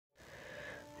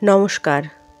নমস্কার,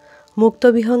 মুক্ত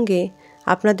বিহঙ্গে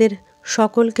আপনাদের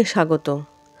সকলকে স্বাগত।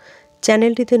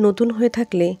 চ্যানেলটিতে নতুন হয়ে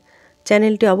থাকলে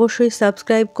চ্যানেলটি অবশ্যই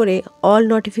সাবস্ক্রাইব করে অল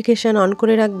নোটিফিকেশান অন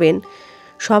করে রাখবেন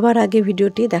সবার আগে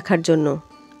ভিডিওটি দেখার জন্য।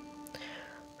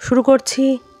 শুরু করছি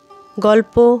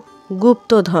গল্প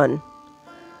গুপ্তধন।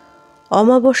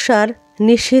 অমাবস্যার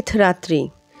নিশীথ রাত্রি।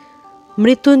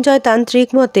 মৃত্যুঞ্জয় তান্ত্রিক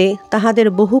মতে তাহাদের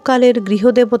বহুকালের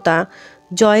গৃহদেবতা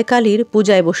জয়কালীর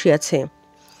পূজায় বসিয়াছে।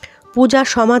 পূজা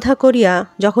সমাধা করিয়া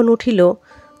যখন উঠিল,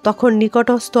 তখন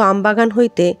নিকটস্থ আমবাগান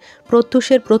হইতে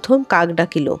প্রত্যুষের প্রথম কাক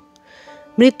ডাকিল।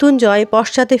 মৃত্যুঞ্জয়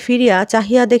পশ্চাতে ফিরিয়া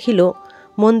চাহিয়া দেখিল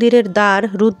মন্দিরের দ্বার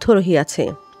রুদ্ধ রহিয়াছে।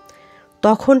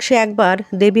 তখন সে একবার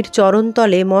দেবীর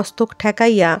চরণতলে মস্তক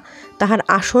ঠেকাইয়া তাহার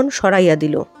আসন সরাইয়া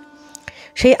দিল।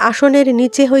 সেই আসনের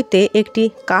নিচে হইতে একটি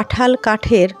কাঁঠাল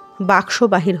কাঠের বাক্স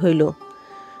বাহির হইল।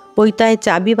 পৈতায়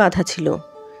চাবি বাঁধা ছিল।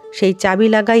 সেই চাবি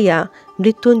লাগাইয়া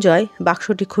মৃত্যুঞ্জয়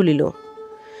বাক্সটি খুলিল।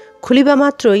 খুলিবা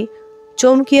মাত্রই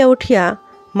চমকিয়া উঠিয়া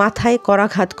মাথায়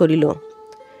করাঘাত করিল।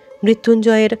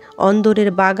 মৃত্যুঞ্জয়ের অন্দরের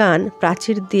বাগান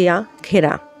প্রাচীর দিয়া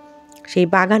ঘেরা। সেই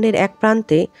বাগানের এক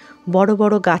প্রান্তে বড়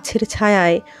বড় গাছের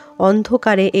ছায়ায়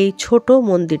অন্ধকারে এই ছোট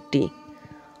মন্দিরটি।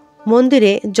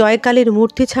 মন্দিরে জয়কালীর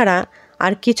মূর্তি ছাড়া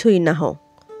আর কিছুই নাহ।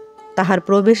 তাহার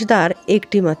প্রবেশদ্বার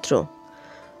একটি মাত্র।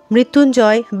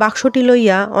 মৃত্যুঞ্জয় বাক্সটি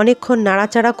লইয়া অনেকক্ষণ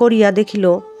নাড়াচাড়া করিয়া দেখিল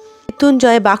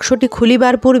মৃত্যুঞ্জয় বাক্সটি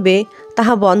খুলিবার পূর্বে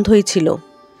তাহা বন্ধই ছিল।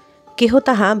 কেহ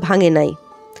তাহা ভাঙে নাই।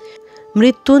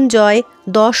 মৃত্যুঞ্জয়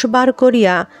 10 বার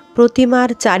করিয়া প্রতিমার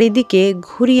চারিদিকে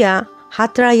ঘুরিয়া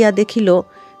হাতড়াইয়া দেখিল,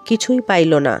 কিছুই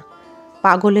পাইল না।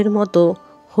 পাগলের মতো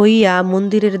হইয়া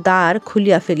মন্দিরের দ্বার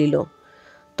খুলিয়া ফেলিল।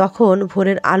 তখন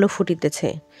ভোরের আলো ফুটিতেছে।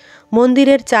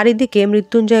 মন্দিরের চারিদিকে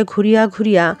মৃত্যুঞ্জয় ঘুরিয়া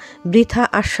ঘুরিয়া বৃথা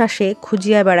আশ্বাসে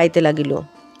খুঁজিয়া বেড়াইতে লাগিল।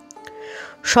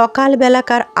 সকাল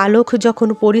বেলাকার আলোক যখন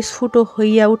পরিস্ফুট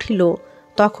হইয়া উঠিল,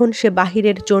 তখন সে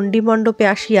বাহিরের চণ্ডীমণ্ডপে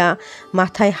আসিয়া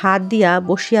মাথায় হাত দিয়া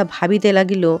বসিয়া ভাবিতে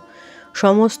লাগিল,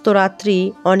 সমস্ত রাত্রি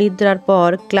অনিদ্রার পর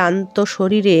ক্লান্ত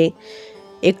শরীরে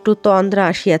একটু তন্দ্রা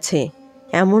আসিয়াছে।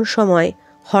 এমন সময়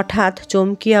হঠাৎ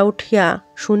চমকিয়া উঠিয়া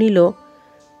শুনিল,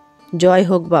 জয়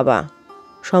হোক বাবা।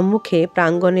 সম্মুখে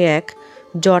প্রাঙ্গণে এক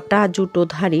জটা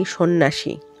জুটোধারী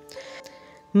সন্ন্যাসী।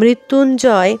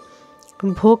 মৃত্যুঞ্জয়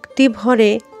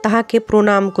ভক্তিভরে তাহাকে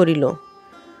প্রণাম করিল।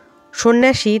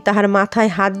 সন্ন্যাসী তাহার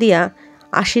মাথায় হাত দিয়া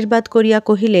আশীর্বাদ করিয়া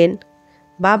কহিলেন,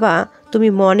 বাবা, তুমি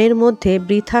মনের মধ্যে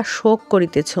বৃথা শোক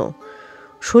করিতেছ।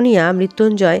 শুনিয়া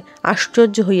মৃত্যুঞ্জয়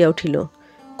আশ্চর্য হইয়া উঠিল।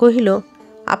 কহিল,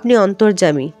 আপনি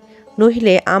অন্তর্যামী,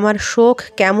 নহিলে আমার শোক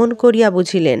কেমন করিয়া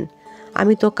বুঝিলেন?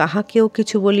 আমি তো কাহাকেও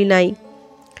কিছু বলি নাই।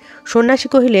 সন্ন্যাসী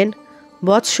কহিলেন,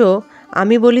 বৎস,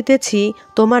 আমি বলিতেছি,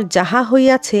 তোমার যাহা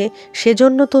হইয়াছে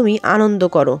সেজন্য তুমি আনন্দ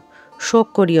করো, শোক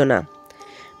করিও না।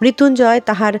 মৃত্যুঞ্জয়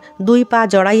তাহার 2 পা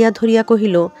জড়াইয়া ধরিয়া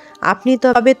কহিল, আপনি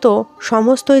তবে তো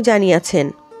সমস্তই জানিয়াছেন।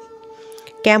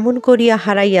 কেমন করিয়া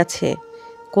হারাইয়াছে,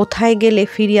 কোথায় গেলে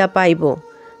ফিরিয়া পাইব,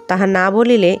 তাহা না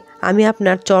বলিলে আমি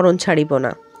আপনার চরণ ছাড়িব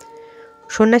না।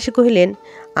 সন্ন্যাসী কহিলেন,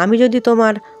 আমি যদি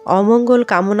তোমার অমঙ্গল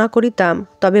কামনা করিতাম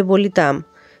তবে বলিতাম,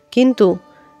 কিন্তু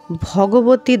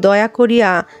ভগবতী দয়া করিয়া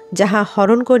যাহা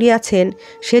হরণ করিয়াছেন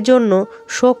সেজন্য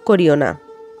শোক করিও না।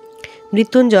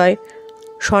 মৃত্যুঞ্জয়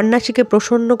সন্ন্যাসীকে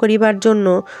প্রসন্ন করিবার জন্য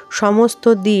সমস্ত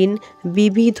দিন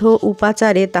বিবিধ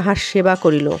উপাচারে তাহার সেবা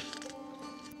করিল।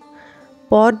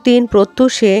 পরদিন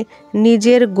প্রত্যুষে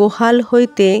নিজের গোহাল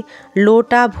হইতে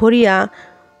লোটা ভরিয়া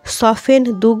সফেন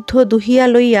দুগ্ধ দুহিয়া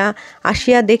লইয়া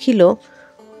আসিয়া দেখিল,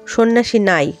 সন্ন্যাসী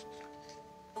নাই।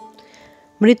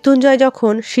 মৃত্যুঞ্জয়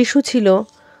যখন শিশু ছিল,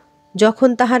 যখন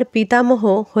তাহার পিতামহ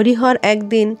হরিহর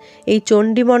একদিন এই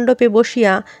চণ্ডীমণ্ডপে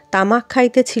বসিয়া তামাক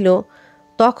খাইতেছিল,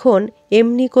 তখন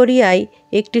এমনি করিয়াই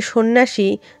একটি সন্ন্যাসী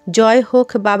জয় হোক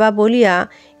বাবা বলিয়া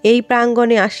এই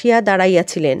প্রাঙ্গণে আসিয়া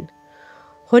দাঁড়াইয়াছিলেন।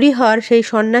 হরিহর সেই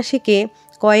সন্ন্যাসীকে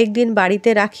কয়েকদিন বাড়িতে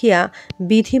রাখিয়া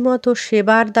বিধিমত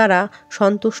সেবার দ্বারা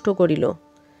সন্তুষ্ট করিল।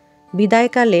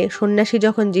 বিদায়কালে সন্ন্যাসী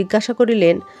যখন জিজ্ঞাসা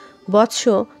করিলেন, বৎস,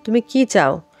 তুমি কি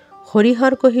চাও?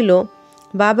 হরিহর কহিল,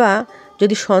 বাবা,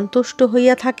 যদি সন্তুষ্ট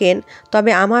হইয়া থাকেন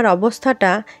তবে আমার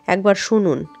অবস্থাটা একবার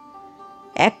শুনুন।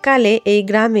 এককালে এই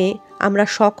গ্রামে আমরা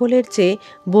সকলের চেয়ে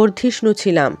বর্ধিষ্ণু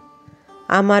ছিলাম।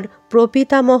 আমার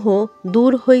প্রপিতামহ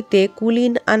দূর হইতে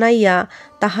কুলীন আনাইয়া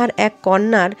তাহার এক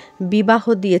কন্যার বিবাহ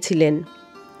দিয়েছিলেন।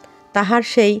 তাহার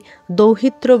সেই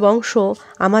দৌহিত্র বংশ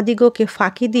আমাদিগকে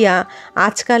ফাঁকি দিয়া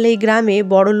আজকাল এই গ্রামে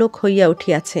বড়লোক হইয়া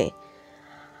উঠিয়াছে।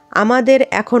 আমাদের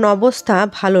এখন অবস্থা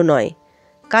ভালো নয়,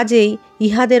 কাজেই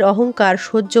ইহাদের অহংকার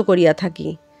সহ্য করিয়া থাকি,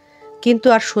 কিন্তু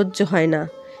আর সহ্য হয় না।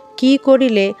 কি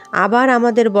করিলে আবার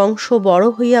আমাদের বংশ বড়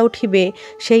হইয়া উঠিবে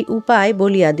সেই উপায়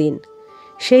বলিয়া দিন,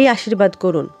 সেই আশীর্বাদ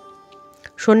করুন।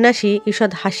 সন্ন্যাসী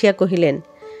ঈষৎ হাসিয়া কহিলেন,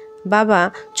 বাবা,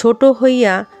 ছোট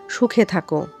হইয়া সুখে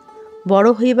থাকো, বড়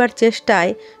হইবার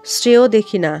চেষ্টায় শ্রেয়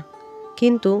দেখি না।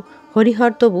 কিন্তু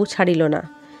হরিহর তবু ছাড়িল না।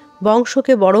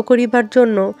 বংশকে বড় করিবার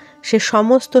জন্য সে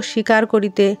সমস্ত স্বীকার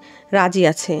করিতে রাজি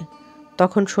আছে।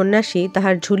 তখন সন্ন্যাসী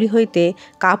তাহার ঝুলি হইতে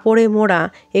কাপড়ে মোড়া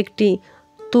একটি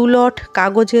তুলট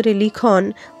কাগজের লিখন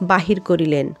বাহির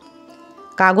করিলেন।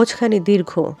 কাগজখানি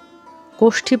দীর্ঘ,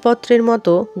 কোষ্ঠীপত্রের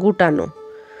মতো গুটানো।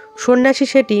 সন্ন্যাসী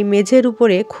সেটি মেঝের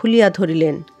উপরে খুলিয়া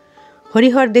ধরিলেন।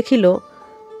 হরিহর দেখিল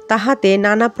তাহাতে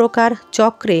নানা প্রকার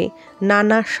চক্রে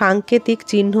নানা সাংকেতিক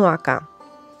চিহ্ন আঁকা,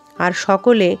 আর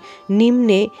সকলে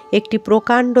নিম্নে একটি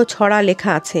প্রকাণ্ড ছড়া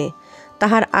লেখা আছে।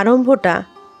 তাহার আরম্ভটা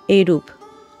এইরূপ: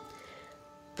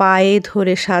 পায়ে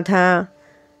ধরে সাধা,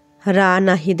 রা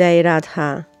নাহি দেয় রাধা,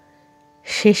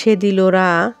 শেষে দিল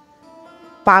রা,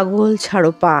 পাগল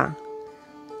ছাড়ো পা,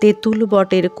 তেঁতুল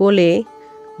বটের কোলে,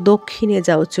 দক্ষিণে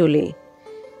যাও চলে,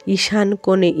 ঈশান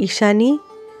কোণে ঈশানী,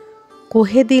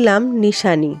 কোহে দিলাম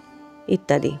নিশানি,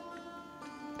 ইত্যাদি।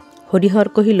 হরিহর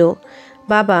কহিল,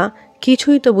 বাবা,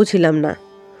 কিছুই তো বুঝিলাম না।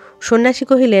 সন্ন্যাসী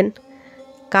কহিলেন,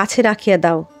 কাছে রাখিয়া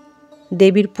দাও,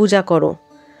 দেবীর পূজা করো,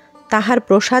 তাহার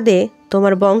প্রসাদে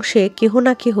তোমার বংশে কেহ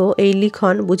না কেহ এই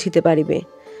লিখন বুঝিতে পারিবে।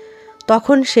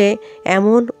 তখন সে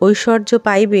এমন ঐশ্বর্য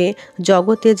পাইবে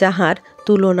জগতে যাহার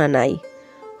তুলনা নাই।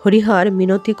 হরিহর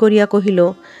মিনতি করিয়া কহিল,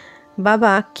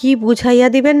 বাবা, কি বুঝাইয়া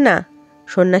দিবেন না?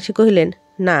 সন্ন্যাসী কহিলেন,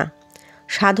 না,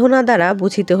 সাধনা দ্বারা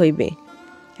বুঝিতে হইবে।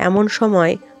 এমন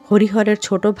সময় হরিহরের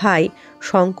ছোট ভাই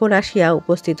শঙ্কর আসিয়া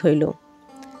উপস্থিত হইল।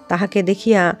 তাহাকে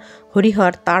দেখিয়া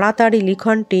হরিহর তাড়াতাড়ি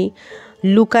লিখনটি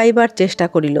লুকাইবার চেষ্টা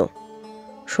করিল।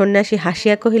 সন্ন্যাসী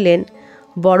হাসিয়া কহিলেন,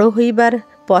 বড় হইবার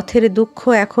পথের দুঃখ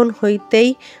এখন হইতেই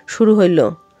শুরু হইল,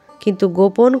 কিন্তু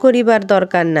গোপন করিবার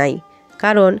দরকার নাই,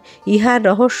 কারণ ইহার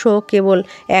রহস্য কেবল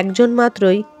একজন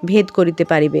মাত্রই ভেদ করিতে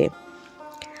পারিবে।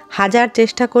 হাজার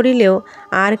চেষ্টা করিলেও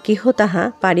আর কেহ তাহা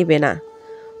পারিবে না।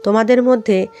 তোমাদের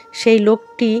মধ্যে সেই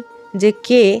লোকটি যে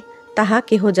কে তাহা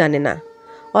কেহ জানে না।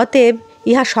 অতএব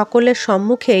ইহা সকলের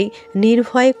সম্মুখেই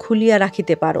নির্ভয়ে খুলিয়া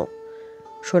রাখিতে পারো।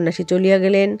 সন্ন্যাসী চলিয়া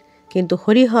গেলেন, কিন্তু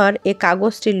হরিহর এ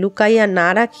কাগজটি লুকাইয়া না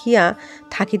রাখিয়া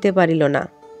থাকিতে পারিল না।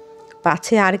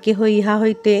 পাছে আর কেহ ইহা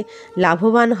হইতে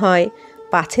লাভবান হয়,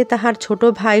 পাছে তাহার ছোট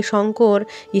ভাই শঙ্কর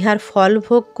ইহার ফল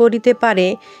ভোগ করিতে পারে,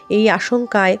 এই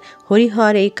আশঙ্কায়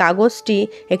হরিহর এই কাগজটি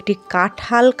একটি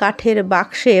কাঁঠাল কাঠের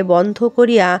বাক্সে বন্ধ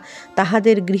করিয়া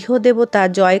তাহাদের গৃহদেবতা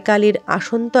জয়কালীর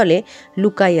আসনতলে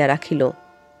লুকাইয়া রাখিল।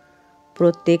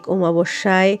 প্রত্যেক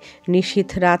অমাবস্যায় নিশীথ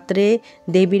রাত্রে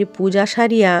দেবীর পূজা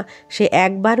সারিয়া সে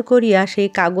একবার করিয়া সেই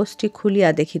কাগজটি খুলিয়া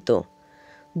দেখিত,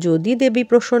 যদি দেবী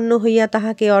প্রসন্ন হইয়া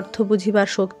তাহাকে অর্থ বুঝিবার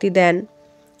শক্তি দেন।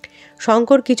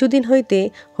 শঙ্কর কিছুদিন হইতে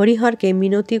হরিহরকে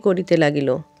মিনতি করিতে লাগিল,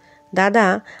 দাদা,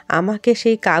 আমাকে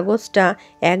সেই কাগজটা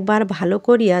একবার ভালো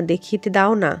করিয়া দেখিতে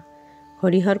দাও না।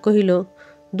 হরিহর কহিল,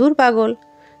 দূর পাগল,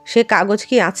 সে কাগজ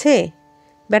কি আছে?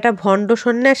 বেটা ভণ্ড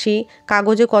সন্ন্যাসী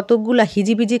কাগজে কতকগুলা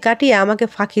হিজিবিজি কাটিয়া আমাকে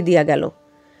ফাঁকি দিয়া গেল,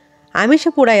 আমি সে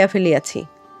পুড়াইয়া ফেলিয়াছি।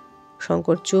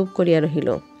 শঙ্কর চুপ করিয়া রহিল।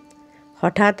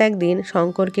 হঠাৎ একদিন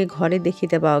শঙ্করকে ঘরে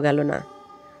দেখিতে পাওয়া গেল না।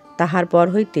 তাহার পর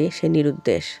হইতে সে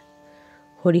নিরুদ্দেশ।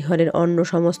 হরিহরের অন্য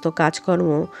সমস্ত কাজকর্ম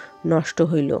নষ্ট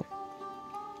হইল।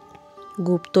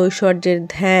 গুপ্ত ঐশ্বর্যের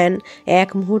ধ্যান এক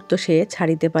মুহূর্ত সে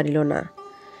ছাড়িতে পারিল না।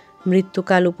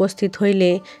 মৃত্যুকাল উপস্থিত হইলে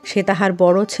সে তাহার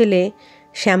বড় ছেলে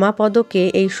শ্যামাপদকে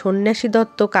এই সন্ন্যাসী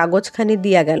দত্ত কাগজখানি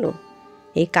দিয়া গেল।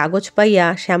 এই কাগজ পাইয়া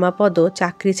শ্যামাপদ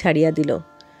চাকরি ছাড়িয়া দিল।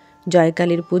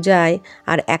 জয়কালীর পূজায়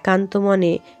আর একান্ত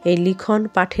মনে এই লিখন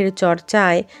পাঠের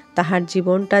চর্চায় তাহার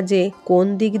জীবনটা যে কোন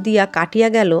দিক দিয়া কাটিয়া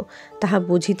গেল তাহা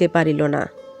বুঝিতে পারিল না।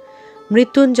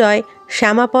 মৃত্যুঞ্জয়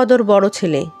শ্যামাপদর বড়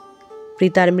ছেলে।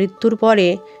 পিতার মৃত্যুর পরে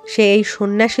সে এই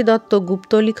সন্ন্যাসী দত্ত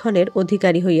গুপ্তলিখনের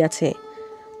অধিকারী হইয়াছে।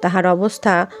 তাহার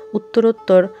অবস্থা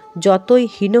উত্তরোত্তর যতই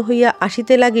হীন হইয়া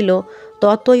আসিতে লাগিল,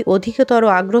 ততই অধিকতর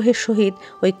আগ্রহের সহিত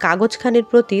ওই কাগজখানির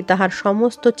প্রতি তাহার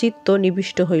সমস্ত চিত্ত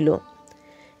নিবিষ্ট হইল।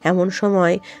 এমন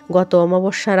সময় গত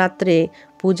অমাবস্যা রাত্রে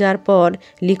পূজার পর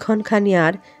লিখনখানি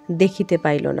আর দেখিতে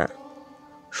পাইল না।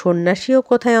 সন্ন্যাসীও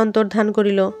কোথায় অন্তর্ধান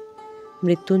করিল?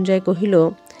 মৃত্যুঞ্জয় কহিল,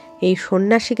 এই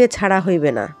সন্ন্যাসীকে ছাড়া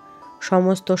হইবে না,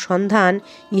 সমস্ত সন্ধান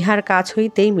ইহার কাছ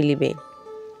হইতেই মিলিবে।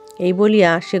 এই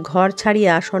বলিয়া সে ঘর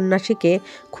ছাড়িয়া সন্ন্যাসীকে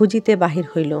খুঁজিতে বাহির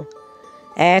হইল।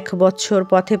 1 বৎসর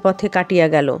পথে পথে কাটিয়া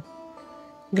গেল।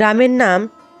 গ্রামের নাম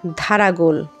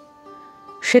ধারাগোল।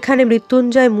 সেখানে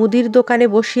মৃত্যুঞ্জয় মুদির দোকানে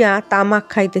বসিয়া তামাক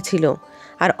খাইতেছিল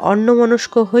আর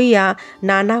অন্যমনস্ক হইয়া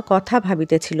নানা কথা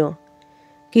ভাবিতেছিল।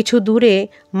 কিছু দূরে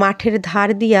মাঠের ধার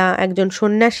দিয়া একজন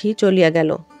সন্ন্যাসী চলিয়া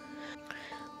গেল।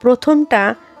 প্রথমটা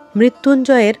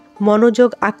মৃত্যুঞ্জয়ের মনোযোগ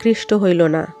আকৃষ্ট হইল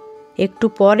না। একটু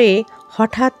পরে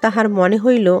হঠাৎ তাহার মনে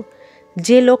হইল,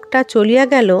 যে লোকটা চলিয়া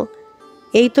গেল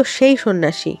এই তো সেই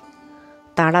সন্ন্যাসী।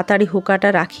 তাড়াতাড়ি হুকাটা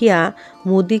রাখিয়া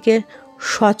মুদিকে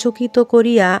সচকিত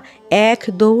করিয়া এক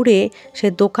দৌড়ে সে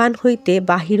দোকান হইতে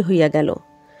বাহির হইয়া গেল,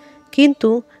 কিন্তু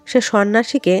সে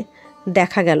সন্ন্যাসীকে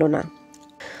দেখা গেল না।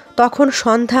 তখন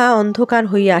সন্ধ্যা অন্ধকার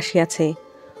হইয়া আসিয়াছে।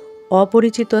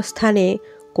 অপরিচিত স্থানে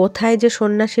কোথায় যে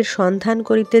সন্ন্যাসীর সন্ধান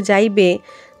করিতে যাইবে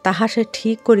তাহা সে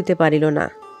ঠিক করিতে পারিল না।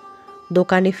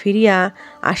 দোকানে ফিরিয়া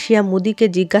আসিয়া মুদিকে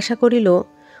জিজ্ঞাসা করিল,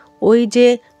 ওই যে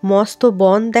মস্ত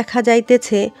বন দেখা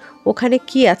যাইতেছে, ওখানে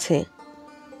কি আছে?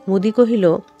 মুদি কহিল,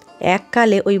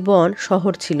 এককালে ওই বন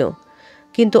শহর ছিল,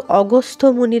 কিন্তু অগস্ত্য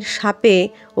মুনির শাপে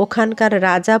ওখানকার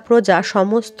রাজা প্রজা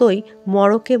সমস্তই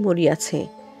মরকে মরিয়াছে।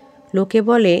 লোকে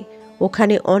বলে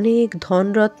ওখানে অনেক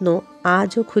ধনরত্ন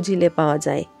আজও খুঁজিলে পাওয়া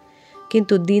যায়,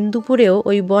 কিন্তু দিন দুপুরেও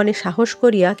ওই বনে সাহস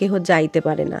করিয়া কেহ যাইতে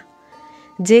পারে না।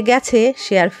 যে গেছে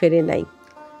সে আর ফেরে নাই।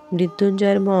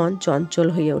 মৃত্যুঞ্জয়ের মন চঞ্চল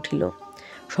হইয়া উঠিল।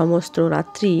 সমস্ত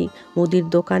রাত্রি মুদির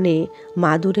দোকানে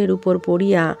মাদুরের উপর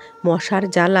পড়িয়া মশার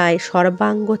জ্বালায়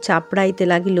সর্বাঙ্গ চাপড়াইতে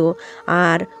লাগিল,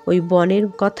 আর ওই বনের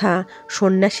কথা,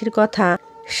 সন্ন্যাসীর কথা,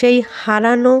 সেই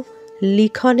হারানো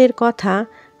লিখনের কথা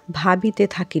ভাবিতে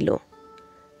থাকিল।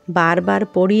 বারবার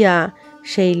পড়িয়া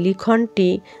সেই লিখনটি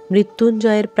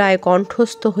মৃত্যুঞ্জয়ের প্রায়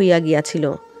কণ্ঠস্থ হইয়া গিয়াছিল।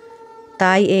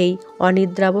 তাই এই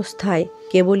অনিদ্রাবস্থায়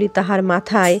কেবলই তাহার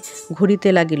মাথায় ঘুরিতে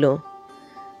লাগিল,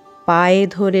 পায়ে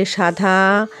ধরে সাধা,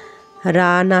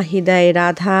 রা নাহি দেয়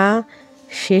রাধা,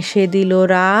 শেষে দিল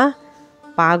রা,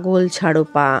 পাগল ছাড়ো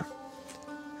পা।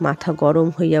 মাথা গরম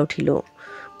হইয়া উঠিল।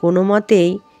 কোনো মতেই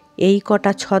এই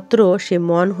কটা ছত্র সে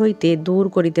মন হইতে দূর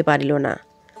করিতে পারিল না।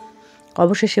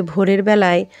 অবশেষে ভোরের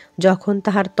বেলায় যখন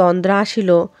তাহার তন্দ্রা আসিল,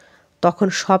 তখন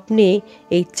স্বপ্নে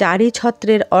এই চারি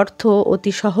ছত্রের অর্থ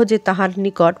অতি সহজে তাহার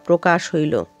নিকট প্রকাশ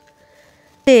হইল।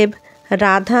 দেব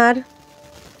রাধার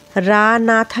রা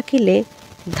না থাকিলে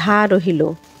ধা রহিল,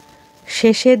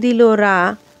 শেষে দিল রা,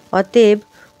 অতএব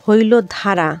হইল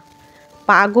ধারা।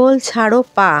 পাগল ছাড়ো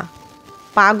পা,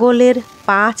 পাগলের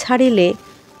পা ছাড়িলে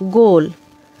গোল,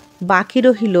 বাকি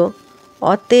রহিল,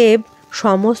 অতএব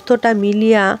সমস্তটা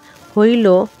মিলিয়া হইল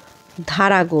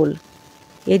ধারাগোল।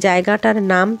 এ জায়গাটার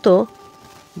নাম তো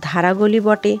ধারাগোলই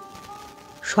বটে।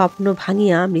 স্বপ্ন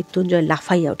ভাঙিয়া মৃত্যুঞ্জয়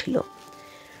লাফাইয়া উঠিল।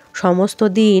 সমস্ত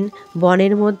দিন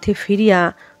বনের মধ্যে ফিরিয়া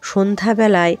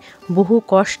সন্ধ্যাবেলায় বহু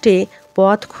কষ্টে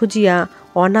পথ খুঁজিয়া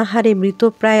অনাহারে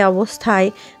মৃতপ্রায় অবস্থায়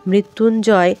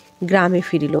মৃত্যুঞ্জয় গ্রামে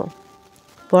ফিরিল।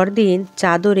 পরদিন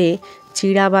চাদরে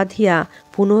চিড়া বাঁধিয়া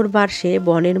পুনর্বার সে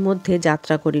বনের মধ্যে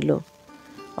যাত্রা করিল।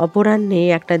 অপরাহ্নে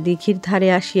একটা দিঘির ধারে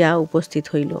আসিয়া উপস্থিত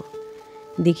হইল।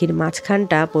 দিঘির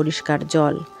মাঝখানটা পরিষ্কার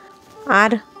জল,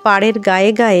 আর পাড়ের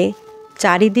গায়ে গায়ে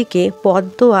চারিদিকে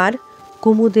পদ্ম আর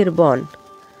কুমুদের বন।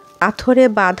 পাথরে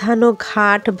বাঁধানো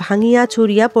ঘাট ভাঙিয়া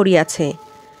চুরিয়া পড়িয়াছে।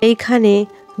 এইখানে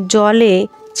জলে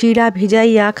চিড়া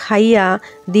ভিজাইয়া খাইয়া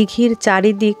দিঘির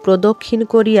চারিদিক প্রদক্ষিণ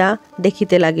করিয়া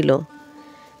দেখিতে লাগিল।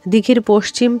 দিঘির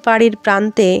পশ্চিম পাড়ির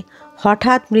প্রান্তে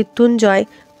হঠাৎ মৃত্যুঞ্জয়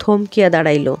থমকিয়া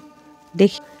দাঁড়াইল।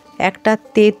 দেখি একটা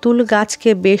তেঁতুল গাছকে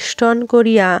বেষ্টন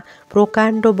করিয়া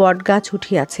প্রকাণ্ড বটগাছ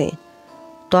উঠিয়াছে।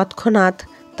 তৎক্ষণাৎ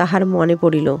তাহার মনে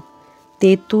পড়িল,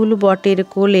 তেঁতুল বটের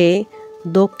কোলে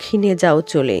দক্ষিণে যাও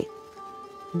চলে।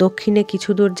 দক্ষিণে কিছু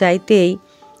দূর যাইতেই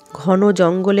ঘন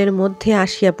জঙ্গলের মধ্যে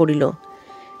আসিয়া পড়িল।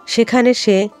 সেখানে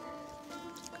সে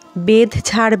বেদ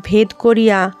ঝাড় ভেদ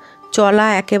করিয়া চলা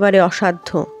একেবারে অসাধ্য।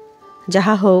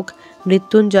 যাহা হোক,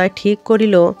 মৃত্যুঞ্জয় ঠিক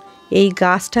করিল এই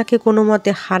গাছটাকে কোনো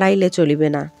মতে হারাইলে চলিবে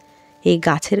না। এই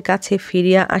গাছের কাছে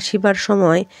ফিরিয়া আসিবার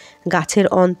সময় গাছের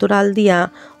অন্তরাল দিয়া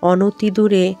অনতি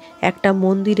দূরে একটা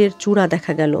মন্দিরের চূড়া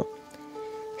দেখা গেল।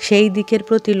 সেই দিকের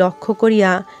প্রতি লক্ষ্য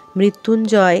করিয়া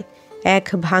মৃত্যুঞ্জয় এক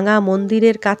ভাঙা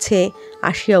মন্দিরের কাছে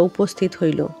আসিয়া উপস্থিত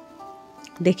হইল।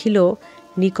 দেখিল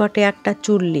নিকটে একটা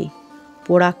চুল্লি,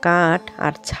 পোড়া কাঠ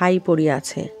আর ছাই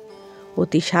পড়িয়াছে।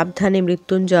 অতি সাবধানে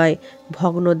মৃত্যুঞ্জয়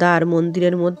ভগ্নদ্বার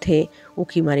মন্দিরের মধ্যে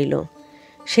উঁকি মারিল।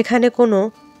 সেখানে কোনো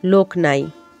লোক নাই,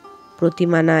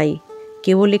 প্রতিমা নাই,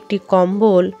 কেবল একটি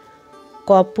কম্বল,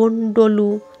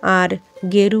 কপণ্ডলু আর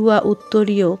গেরুয়া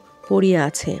উত্তরীয় পড়িয়া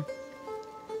আছে।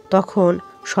 তখন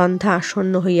সন্ধ্যা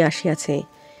আসন্ন হইয়া আসিয়াছে।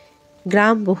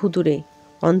 গ্রাম বহুদূরে।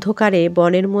 অন্ধকারে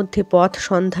বনের মধ্যে পথ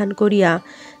সন্ধান করিয়া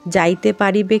যাইতে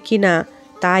পারিবে কিনা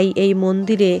তাই এই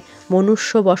মন্দিরে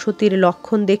মনুষ্য বসতির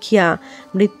লক্ষণ দেখিয়া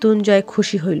মৃত্যুঞ্জয়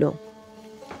খুশি হইল।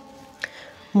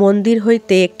 মন্দির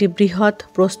হইতে একটি বৃহৎ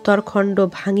প্রস্তরখণ্ড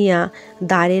ভাঙিয়া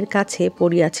দ্বারের কাছে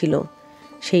পড়িয়াছিল।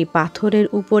 সেই পাথরের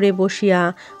উপরে বসিয়া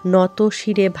নত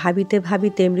শিরে ভাবিতে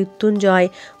ভাবিতে মৃত্যুঞ্জয়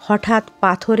হঠাৎ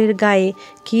পাথরের গায়ে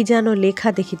কি যেন লেখা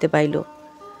দেখিতে পাইল।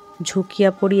 ঝুঁকিয়া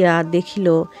পড়িয়া দেখিল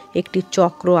একটি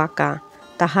চক্র আঁকা,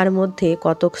 তাহার মধ্যে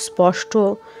কতক স্পষ্ট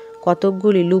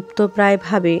কতকগুলি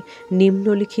লুপ্তপ্রায়ভাবে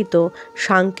নিম্নলিখিত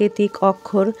সাংকেতিক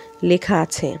অক্ষর লেখা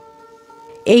আছে।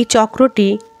 এই চক্রটি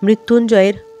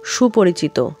মৃত্যুঞ্জয়ের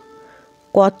সুপরিচিত।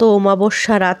 কত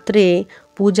অমাবস্যা রাত্রে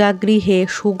পূজাগৃহে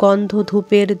সুগন্ধ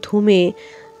ধূপের ধূমে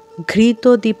ঘৃত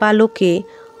দীপালোকে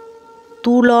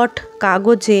তুলট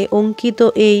কাগজে অঙ্কিত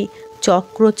এই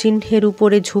চক্রচিহ্নের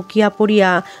উপরে ঝুঁকিয়া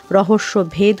পড়িয়া রহস্য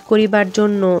ভেদ করিবার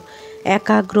জন্য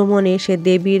একাগ্রমনে সে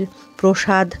দেবীর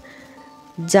প্রসাদ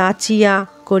যাচিয়া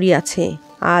করিয়াছে।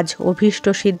 আজ অভীষ্ট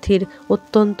সিদ্ধির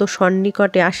অত্যন্ত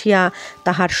সন্নিকটে আসিয়া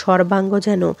তাহার সর্বাঙ্গ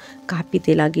যেন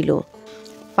কাঁপিতে লাগিল।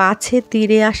 পাছে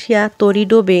তীরে আসিয়া তরি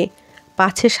ডোবে,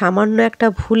 পাছে সামান্য একটা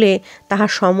ভুলে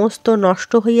তাহার সমস্ত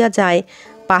নষ্ট হইয়া যায়,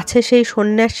 পাছে সেই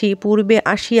সন্ন্যাসী পূর্বে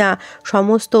আসিয়া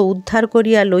সমস্ত উদ্ধার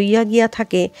করিয়া লইয়া গিয়া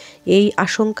থাকে, এই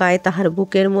আশঙ্কায় তাহার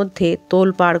বুকের মধ্যে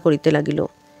তোলপাড় করিতে লাগিল।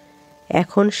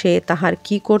 এখন সে তাহার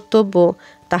কি কর্তব্য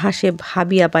তাহা সে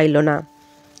ভাবিয়া পাইল না।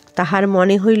 তাহার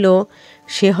মনে হইল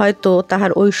সে হয়তো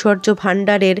তাহার ঐশ্বর্য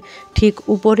ভাণ্ডারের ঠিক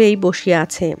উপরেই বসিয়া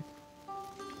আছে,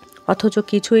 অথচ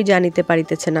কিছুই জানিতে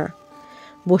পারিতেছে না।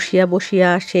 বসিয়া বসিয়া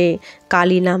সে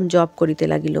কালী নাম জপ করিতে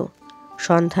লাগিল।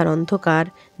 সন্ধ্যার অন্ধকার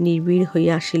নিবিড়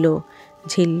হইয়া আসিল,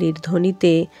 ঝিল্লির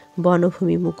ধ্বনিতে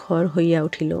বনভূমি মুখর হইয়া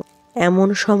উঠিল। এমন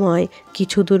সময়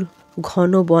কিছুদূর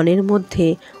ঘন বনের মধ্যে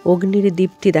অগ্নির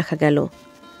দীপ্তি দেখা গেল।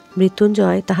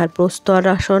 মৃত্যুঞ্জয় তাহার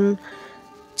প্রস্তরাসন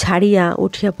ছাড়িয়া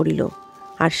উঠিয়া পড়িল,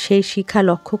 আর সেই শিখা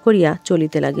লক্ষ্য করিয়া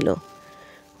চলিতে লাগিল।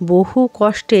 বহু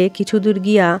কষ্টে কিছুদূর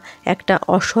গিয়া একটা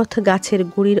অশ্বত্থ গাছের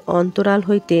গুড়ির অন্তরাল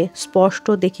হইতে স্পষ্ট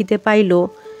দেখিতে পাইল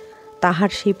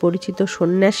তাহার সেই পরিচিত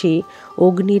সন্ন্যাসী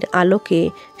অগ্নির আলোকে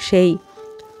সেই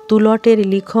তুলটের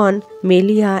লিখন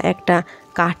মেলিয়া একটা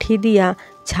কাঠি দিয়া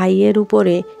ছাইয়ের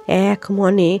উপরে এক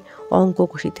মনে অঙ্ক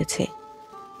কষিতেছে।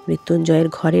 মৃত্যুঞ্জয়ের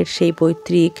ঘরের সেই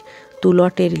পৈতৃক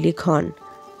তুলটের লিখন।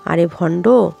 আরে ভণ্ড,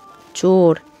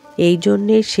 চোর! এই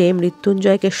জন্যেই সে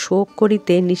মৃত্যুঞ্জয়কে শোক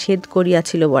করিতে নিষেধ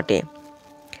করিয়াছিল বটে।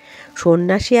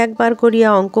 সন্ন্যাসী একবার করিয়া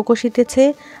অঙ্ক কষিতেছে,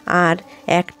 আর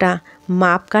একটা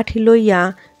মাপকাঠি লইয়া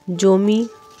জমি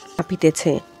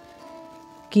মাপিতেছে।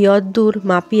 কিয়দ্দূর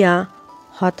মাপিয়া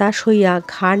হতাশ হইয়া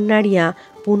ঘাড় নাড়িয়া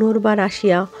পুনর্বার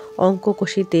আসিয়া অঙ্ক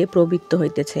কষিতে প্রবৃত্ত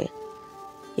হইতেছে।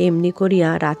 এমনি করিয়া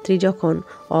রাত্রি যখন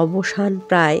অবসান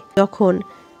প্রায়, যখন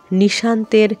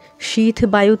নিশান্তের শীত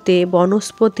বায়ুতে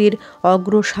বনস্পতির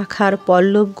অগ্রশাখার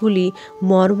পল্লবগুলি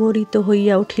মর্মরিত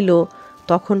হইয়া উঠিল,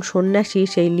 তখন সন্ন্যাসী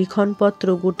সেই লিখনপত্র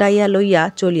গুটাইয়া লইয়া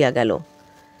চলিয়া গেল।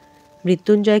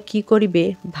 মৃত্যুঞ্জয় কি করিবে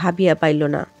ভাবিয়া পাইল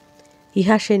না।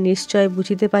 ইহা সে নিশ্চয়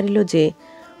বুঝিতে পারিল যে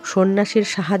সন্ন্যাসীর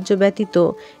সাহায্য ব্যতীত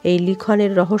এই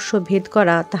লিখনের রহস্য ভেদ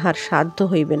করা তাহার সাধ্য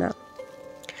হইবে না।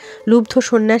 লুব্ধ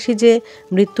সন্ন্যাসী যে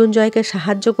মৃত্যুঞ্জয়কে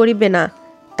সাহায্য করিবে না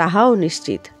তাহাও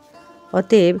নিশ্চিত।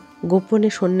 অতএব গোপনে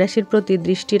সন্ন্যাসীর প্রতি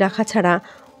দৃষ্টি রাখা ছাড়া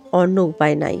অন্য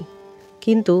উপায় নাই।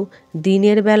 কিন্তু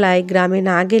দিনের বেলায় গ্রামে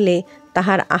না গেলে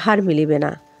তাহার আহার মিলিবে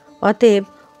না। অতএব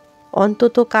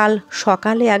অন্তত কাল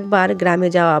সকালে একবার গ্রামে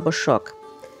যাওয়া আবশ্যক।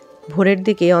 ভোরের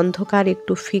দিকে অন্ধকার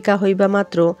একটু ফিকা হইবা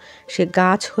মাত্র সে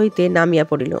গাছ হইতে নামিয়া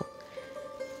পড়িল।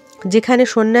 যেখানে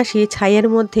সন্ন্যাসী ছাইয়ের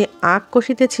মধ্যে আগ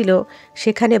কষিতেছিল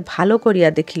সেখানে ভালো করিয়া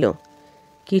দেখিল,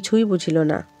 কিছুই বুঝিল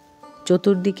না।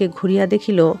 চতুর্দিকে ঘুরিয়া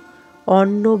দেখিল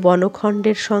অন্য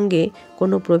বনখণ্ডের সঙ্গে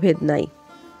কোনো প্রভেদ নাই।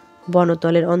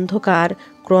 বনতলের অন্ধকার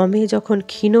ক্রমে যখন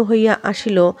ক্ষীণ হইয়া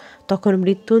আসিল, তখন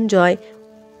মৃত্যুঞ্জয়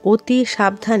অতি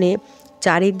সাবধানে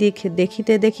চারিদিক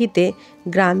দেখিতে দেখিতে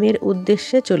গ্রামের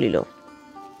উদ্দেশ্যে চলিল।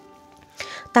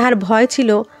 তাহার ভয় ছিল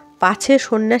পাছে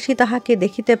সন্ন্যাসী তাহাকে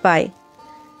দেখিতে পায়।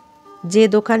 যে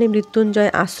দোকানে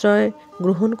মৃত্যুঞ্জয় আশ্রয়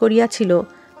গ্রহণ করিয়াছিল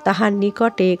তাহার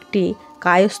নিকটে একটি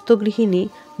কায়স্থ গৃহিণী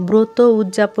ব্রত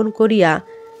উদযাপন করিয়া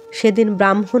সেদিন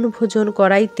ব্রাহ্মণ ভোজন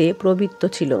করাইতে প্রবৃত্ত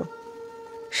ছিল।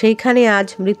 সেইখানে আজ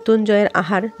মৃত্যুঞ্জয়ের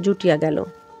আহার জুটিয়া গেল।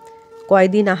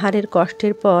 কয়দিন আহারের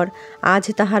কষ্টের পর আজ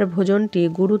তাহার ভোজনটি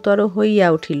গুরুতর হইয়া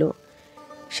উঠিল।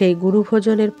 সেই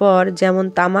গুরুভোজনের পর যেমন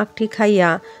তামাকটি খাইয়া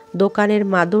দোকানের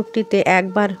মাদুরটিতে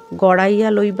একবার গড়াইয়া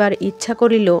লইবার ইচ্ছা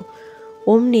করিল,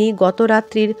 অমনি গত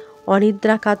রাত্রির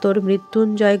অনিদ্রাকাতর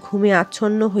মৃত্যুঞ্জয় ঘুমে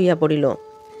আচ্ছন্ন হইয়া পড়িল।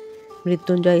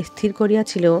 মৃত্যুঞ্জয় স্থির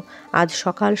করিয়াছিল আজ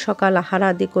সকাল সকাল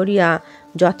আহারাদি করিয়া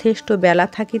যথেষ্ট বেলা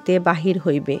থাকিতে বাহির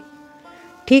হইবে।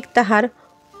 ঠিক তাহার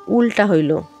উল্টা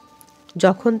হইল।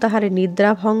 যখন তাহার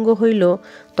নিদ্রাভঙ্গ হইল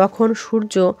তখন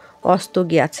সূর্য অস্ত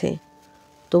গিয়াছে,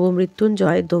 তবু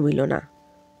মৃত্যুঞ্জয় দমিল না।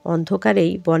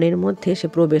 অন্ধকারেই বনের মধ্যে সে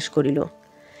প্রবেশ করিল।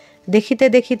 দেখিতে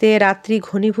দেখিতে রাত্রি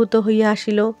ঘনীভূত হইয়া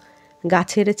আসিল।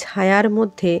 গাছের ছায়ার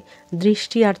মধ্যে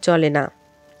দৃষ্টি আর চলে না।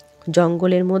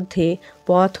 জঙ্গলের মধ্যে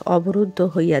পথ অবরুদ্ধ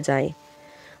হইয়া যায়।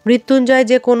 মৃত্যুঞ্জয়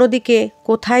যে কোনো দিকে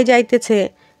কোথায় যাইতেছে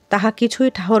তাহা কিছুই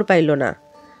ঠাহর পাইল না।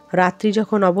 রাত্রি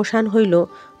যখন অবসান হইল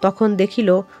তখন দেখিল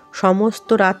সমস্ত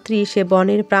রাত্রি সে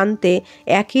বনের প্রান্তে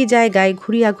একই জায়গায়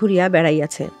ঘুরিয়া ঘুরিয়া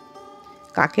বেড়াইয়াছে।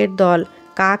 কাকের দল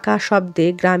কা কা শব্দে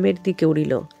গ্রামের দিকে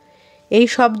উড়িল। এই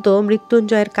শব্দ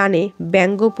মৃত্যুঞ্জয়ের কানে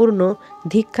ব্যঙ্গপূর্ণ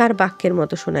ধিক্কার বাক্যের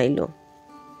মতো শোনাইল।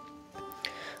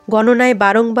 গণনায়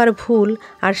বারংবার ভুল,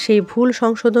 আর সেই ভুল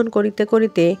সংশোধন করিতে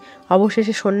করিতে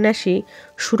অবশেষে সন্ন্যাসী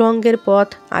সুরঙ্গের পথ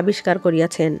আবিষ্কার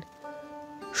করিয়াছেন।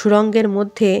 সুরঙ্গের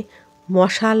মধ্যে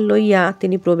মশাল লইয়া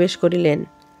তিনি প্রবেশ করিলেন।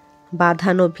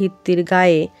 বাঁধানো ভিত্তির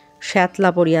গায়ে শ্যাতলা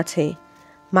পড়িয়াছে,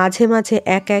 মাঝে মাঝে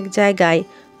এক এক জায়গায়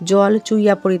জল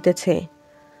চুইয়া পড়িতেছে।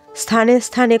 স্থানে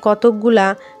স্থানে কতকগুলা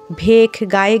ভেক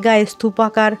গায়ে গায়ে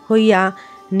স্তূপাকার হইয়া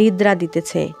নিদ্রা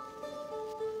দিতেছে।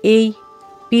 এই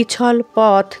পিছল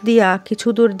পথ দিয়া কিছু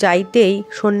দূর যাইতেই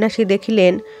সন্ন্যাসী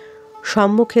দেখিলেন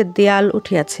সম্মুখে দেয়াল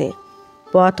উঠিয়াছে,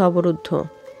 পথ অবরুদ্ধ।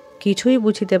 কিছুই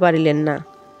বুঝিতে পারিলেন না।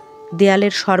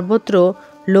 দেয়ালের সর্বত্র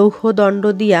লৌহদণ্ড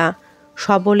দিয়া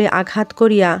সবলে আঘাত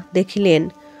করিয়া দেখিলেন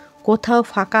কোথাও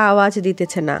ফাঁকা আওয়াজ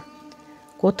দিতেছে না,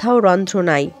 কোথাও রন্ধ্র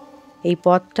নাই। এই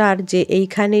পথটার যে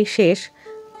এইখানেই শেষ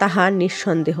তাহা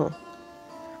নিঃসন্দেহ।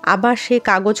 আবার সে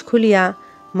কাগজ খুলিয়া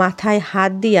মাথায়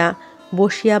হাত দিয়া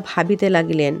বসিয়া ভাবিতে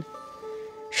লাগিলেন।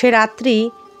 সে রাত্রি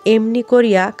এমনি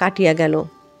করিয়া কাটিয়া গেল।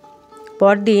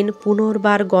 পরদিন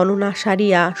পুনর্বার গণনা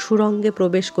সারিয়া সুরঙ্গে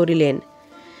প্রবেশ করিলেন।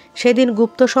 সেদিন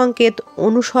গুপ্ত সংকেত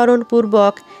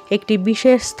অনুসরণপূর্বক একটি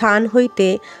বিশেষ স্থান হইতে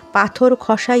পাথর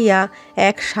খসাইয়া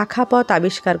এক শাখাপথ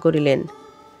আবিষ্কার করিলেন।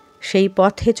 সেই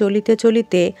পথে চলিতে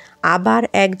চলিতে আবার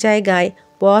এক জায়গায়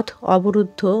পথ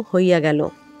অবরুদ্ধ হইয়া গেল।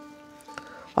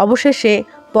 অবশেষে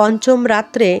পঞ্চম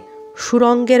রাত্রে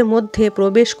সুরঙ্গের মধ্যে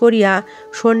প্রবেশ করিয়া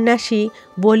সন্ন্যাসী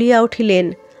বলিয়া উঠিলেন,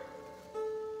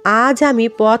 আজ আমি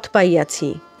পথ পাইয়াছি,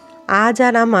 আজ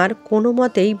আর আমার কোনো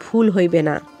মতেই ভুল হইবে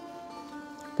না।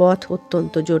 পথ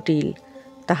অত্যন্ত জটিল,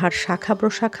 তাহার শাখা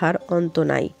প্রশাখার অন্ত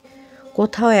নাই।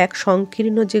 কোথাও এক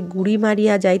সংকীর্ণ যে গুড়ি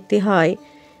মারিয়া যাইতে হয়।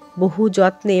 বহু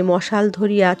যত্নে মশাল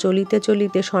ধরিয়া চলিতে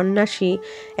চলিতে সন্ন্যাসী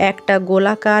একটা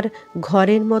গোলাকার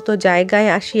ঘরের মতো জায়গায়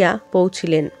আসিয়া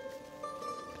পৌঁছিলেন।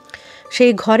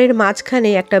 সেই ঘরের মাঝখানে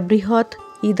একটা বৃহৎ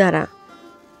ইদারা।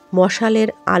 মশালের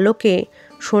আলোকে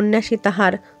সন্ন্যাসী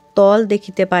তাহার তল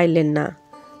দেখিতে পাইলেন না।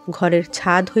 ঘরের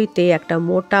ছাদ হইতে একটা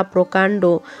মোটা প্রকাণ্ড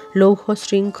লৌহ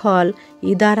শৃঙ্খল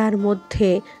ইদারার মধ্যে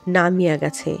নামিয়া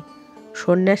গেছে।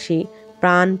 সন্ন্যাসী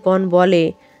প্রাণপণ বলে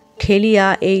ঠেলিয়া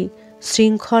এই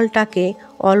শৃঙ্খলটাকে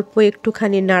অল্প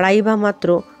একটুখানি নাড়াইবা মাত্র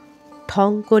ঠং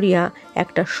করিয়া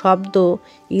একটা শব্দ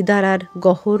ইদারার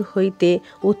গহ্বর হইতে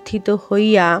উত্থিত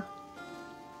হইয়া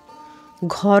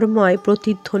ঘরময়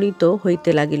প্রতিধ্বনিত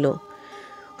হইতে লাগিল।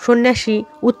 সন্ন্যাসী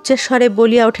উচ্চস্বরে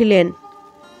বলিয়া উঠিলেন,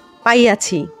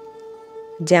 পাইয়াছি।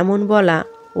 যেমন বলা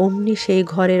অমনি সেই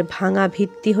ঘরের ভাঙা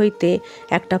ভিত্তি হইতে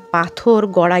একটা পাথর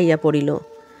গড়াইয়া পড়িল,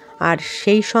 আর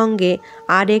সেই সঙ্গে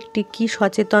আর একটি কি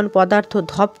সচেতন পদার্থ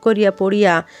ধপ করিয়া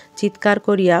পড়িয়া চিৎকার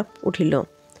করিয়া উঠিল।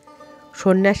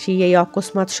 সন্ন্যাসী এই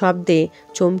অকস্মাৎ শব্দে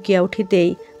চমকিয়া উঠিতেই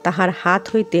তাহার হাত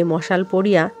হইতে মশাল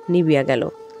পড়িয়া নিবিয়া গেল।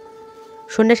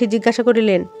 সন্ন্যাসী জিজ্ঞাসা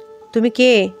করিলেন, তুমি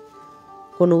কে?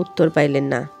 কোনো উত্তর পাইলেন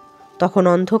না। তখন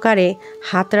অন্ধকারে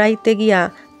হাতড়াইতে গিয়া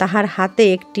তাহার হাতে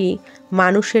একটি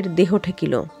মানুষের দেহ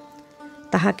ঠেকিল।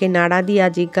 তাহাকে নাড়া দিয়া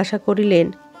জিজ্ঞাসা করিলেন,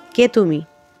 কে তুমি?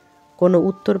 কোনো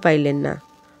উত্তর পাইলেন না।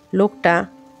 লোকটা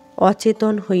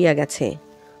অচেতন হইয়া গেছে।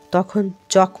 তখন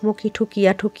চকমকি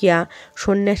ঠুকিয়া ঠুকিয়া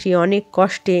সন্ন্যাসী অনেক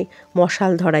কষ্টে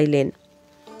মশাল ধরাইলেন।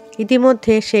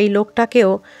 ইতিমধ্যে সেই লোকটাকেও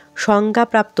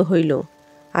সংজ্ঞাপ্রাপ্ত হইল,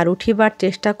 আর উঠিবার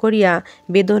চেষ্টা করিয়া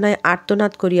বেদনায়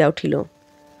আর্তনাদ করিয়া উঠিল।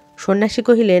 সন্ন্যাসী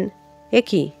কহিলেন, এ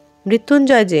কি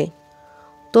মৃত্যুঞ্জয় যে,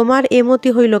 তোমার এমতি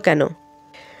হইল কেন?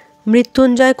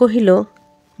 মৃত্যুঞ্জয় কহিল,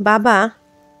 বাবা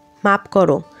মাপ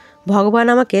করো, ভগবান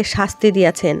আমাকে শাস্তি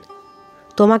দিয়াছেন।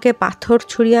 তোমাকে পাথর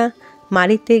ছুঁড়িয়া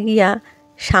মারিতে গিয়া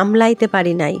সামলাইতে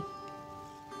পারি নাই।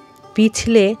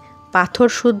 পিছলে পাথর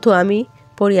শুদ্ধ আমি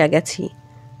পড়িয়া গেছি,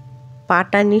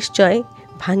 পাটা নিশ্চয়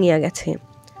ভাঙিয়া গেছে।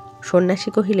 সন্ন্যাসী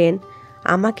কহিলেন,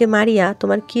 আমাকে মারিয়া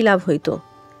তোমার কি লাভ হইত?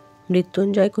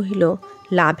 মৃত্যুঞ্জয় কহিল,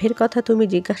 লাভের কথা তুমি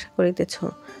জিজ্ঞাসা করিতেছ?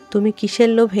 তুমি কিসের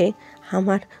লোভে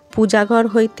আমার পূজাঘর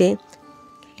হইতে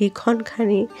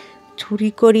লিখনখানি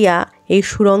চুরি করিয়া এই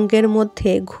সুরঙ্গের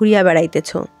মধ্যে ঘুরিয়া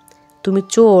বেড়াইতেছ? তুমি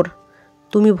চোর,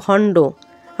 তুমি ভণ্ড।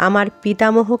 আমার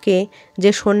পিতামহকে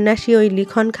যে সন্ন্যাসী ওই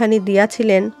লিখনখানি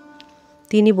দিয়াছিলেন,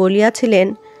 তিনি বলিয়াছিলেন,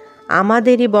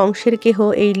 আমাদেরই বংশের কেহ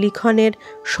এই লিখনের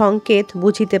সংকেত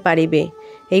বুঝিতে পারিবে।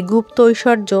 এই গুপ্ত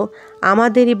ঐশ্বর্য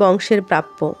আমাদেরই বংশের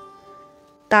প্রাপ্য।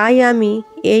 তাই আমি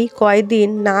এই কয়দিন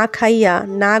না খাইয়া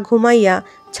না ঘুমাইয়া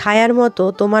ছায়ার মতো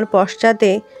তোমার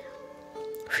পশ্চাতে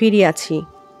ফিরিয়াছি।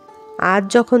 আজ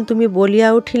যখন তুমি বলিয়া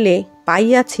উঠিলে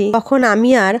পাইয়াছি তখন আমি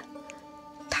আর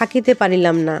থাকিতে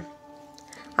পারিলাম না।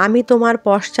 আমি তোমার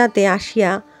পশ্চাতে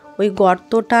আসিয়া ওই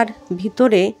গর্তটার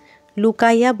ভিতরে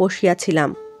লুকাইয়া বসিয়াছিলাম।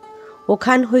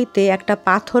 ওখান হইতে একটা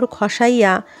পাথর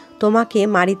খসাইয়া তোমাকে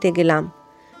মারিতে গেলাম,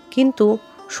 কিন্তু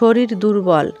শরীর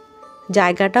দুর্বল,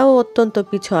 জায়গাটাও অত্যন্ত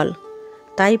পিছল,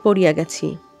 তাই পড়িয়া গেছি।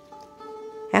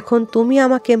 এখন তুমি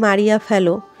আমাকে মারিয়া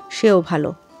ফেলো, সেও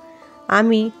ভালো।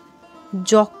 আমি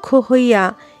যক্ষ হইয়া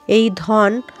এই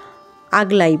ধন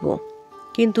আগলাইব,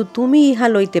 কিন্তু তুমি ইহা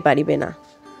লইতে পারিবে না,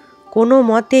 কোনো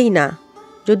মতেই না।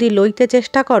 যদি লইতে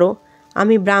চেষ্টা করো,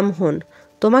 আমি ব্রাহ্মণ,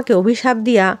 তোমাকে অভিশাপ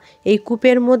দিয়া এই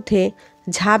কূপের মধ্যে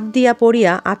ঝাঁপ দিয়া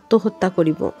পড়িয়া আত্মহত্যা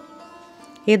করিব।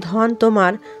 এ ধন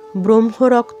তোমার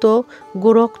ব্রহ্মরক্ত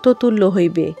গোরক্ত তুল্য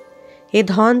হইবে। এ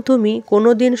ধন তুমি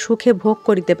কোনোদিন সুখে ভোগ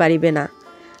করিতে পারিবে না।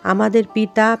 আমাদের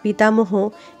পিতা পিতামহ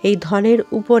এই ধনের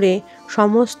উপরে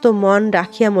সমস্ত মন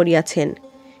রাখিয়া মরিয়াছেন।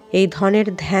 এই ধনের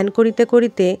ধ্যান করিতে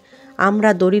করিতে আমরা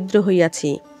দরিদ্র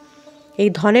হইয়াছি। এই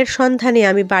ধনের সন্ধানে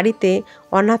আমি বাড়িতে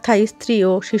অনাথা স্ত্রী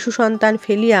ও শিশু সন্তান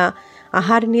ফেলিয়া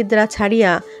আহার নিদ্রা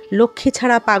ছাড়িয়া লক্ষ্মী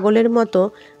ছাড়া পাগলের মতো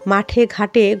মাঠে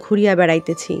ঘাটে ঘুরিয়া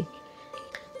বেড়াইতেছি।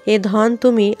 এ ধন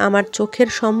তুমি আমার চোখের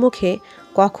সম্মুখে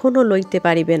কখনো লইতে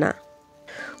পারিবে না।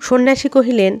 সন্ন্যাসী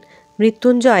কহিলেন,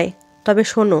 মৃত্যুঞ্জয়, তবে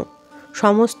শোনো,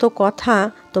 সমস্ত কথা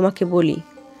তোমাকে বলি।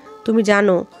 তুমি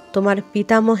জানো তোমার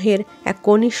পিতামহের এক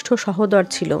কনিষ্ঠ সহোদর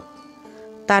ছিল,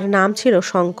 তার নাম ছিল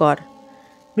শঙ্কর।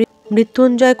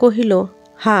 মৃত্যুঞ্জয় কহিল,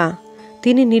 হ্যাঁ,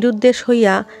 তিনি নিরুদ্দেশ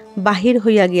হইয়া বাহির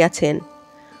হইয়া গিয়াছেন।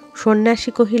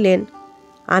 সন্ন্যাসী কহিলেন,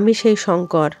 আমি সেই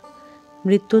শঙ্কর।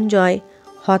 মৃত্যুঞ্জয়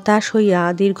হতাশ হইয়া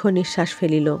দীর্ঘ নিঃশ্বাস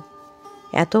ফেলিল।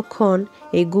 এতক্ষণ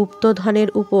এই গুপ্তধনের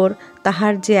উপর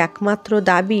তাহার যে একমাত্র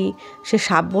দাবি সে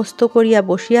সাব্যস্ত করিয়া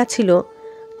বসিয়াছিল,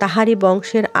 তাহারই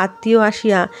বংশের আত্মীয়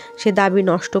আসিয়া সে দাবি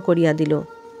নষ্ট করিয়া দিল।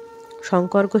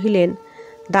 শঙ্কর কহিলেন,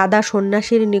 দাদা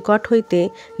সন্ন্যাসীর নিকট হইতে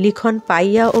লিখন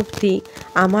পাইয়া অবধি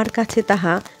আমার কাছে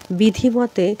তাহা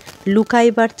বিধিমতে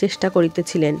লুকাইবার চেষ্টা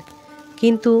করিতেছিলেন,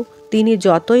 কিন্তু তিনি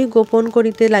যতই গোপন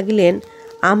করিতে লাগিলেন,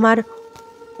 আমার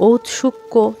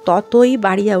ঔৎসুক্য ততই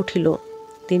বাড়িয়া উঠিল।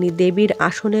 তিনি দেবীর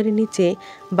আসনের নিচে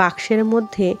বাক্সের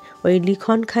মধ্যে ওই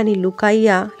লিখনখানি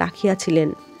লুকাইয়া রাখিয়াছিলেন।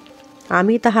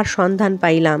 আমি তাহার সন্ধান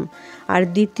পাইলাম, আর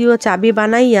দ্বিতীয় চাবি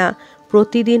বানাইয়া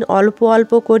প্রতিদিন অল্প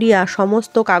অল্প করিয়া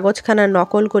সমস্ত কাগজখানা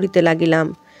নকল করিতে লাগিলাম।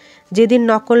 যেদিন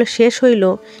নকল শেষ হইল,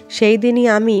 সেই দিনই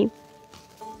আমি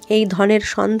এই ধনের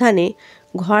সন্ধানে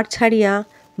ঘর ছাড়িয়া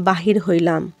বাহির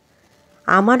হইলাম।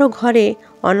 আমারও ঘরে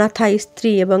অনাথা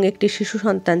স্ত্রী এবং একটি শিশু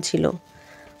সন্তান ছিল।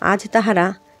 আজ তাহারা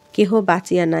কেহ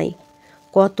বাঁচিয়া নাই।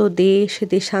 কত দেশ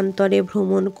দেশান্তরে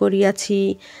ভ্রমণ করিয়াছি,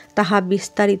 তাহা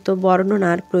বিস্তারিত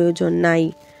বর্ণনার প্রয়োজন নাই।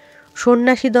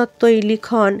 সন্ন্যাসী দত্ত এই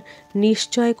লিখন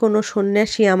নিশ্চয় কোনো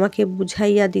সন্ন্যাসী আমাকে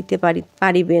বুঝাইয়া দিতে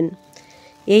পারিবেন,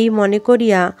 এই মনে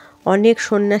করিয়া অনেক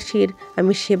সন্ন্যাসীর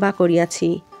আমি সেবা করিয়াছি।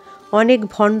 অনেক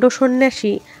ভণ্ড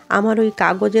সন্ন্যাসী আমার ওই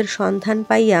কাগজের সন্ধান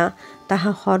পাইয়া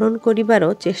তাহা হরণ করিবারও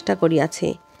চেষ্টা করিয়াছে।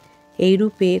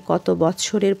 এইরূপে কত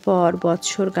বৎসরের পর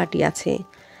বৎসর কাটিয়াছে।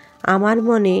 আমার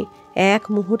মনে এক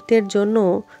মুহূর্তের জন্য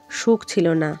সুখ ছিল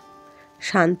না,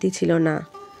 শান্তি ছিল না।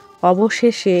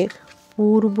 অবশেষে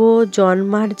পূর্ব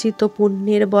জন্মার্জিত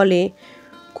পুণ্যের বলে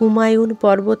কুমায়ুন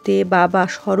পর্বতে বাবা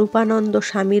স্বরূপানন্দ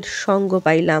স্বামীর সঙ্গ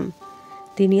পাইলাম।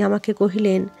 তিনি আমাকে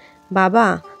কহিলেন, বাবা,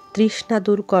 তৃষ্ণা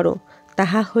দূর করো,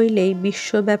 তাহা হইলেই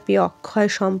বিশ্বব্যাপী অক্ষয়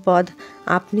সম্পদ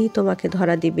আপনি তোমাকে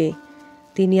ধরা দিবে।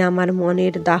 তিনি আমার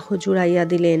মনের দাহ জুড়াইয়া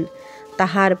দিলেন।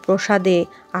 তাহার প্রসাদে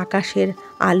আকাশের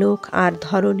আলোক আর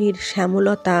ধরণীর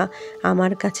শ্যামলতা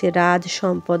আমার কাছে রাজ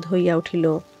সম্পদ হইয়া উঠিল।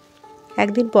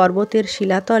 একদিন পর্বতের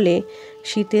শিলাতলে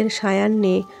শীতের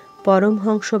সায়ান্নে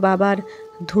পরমহংস বাবার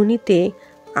ধুনিতে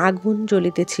আগুন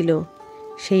জ্বলিতেছিল।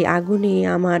 সেই আগুনে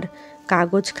আমার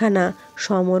কাগজখানা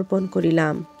সমর্পণ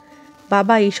করিলাম।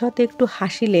 বাবা ঈষৎ একটু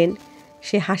হাসিলেন।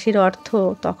 সে হাসির অর্থ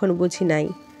তখন বুঝি নাই,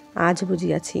 আজ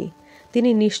বুঝিয়াছি। তিনি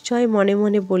নিশ্চয় মনে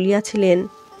মনে বলিয়াছিলেন,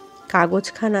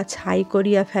 কাগজখানা ছাই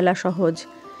করিয়া ফেলা সহজ,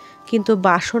 কিন্তু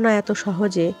বাসনা এত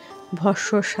সহজে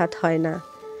ভস্মসাৎ হয় না।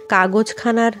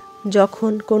 কাগজখানার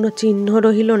যখন কোনো চিহ্ন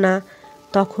রহিল না,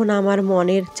 তখন আমার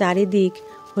মনের চারিদিক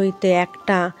হইতে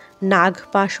একটা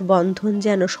নাগপাশ বন্ধন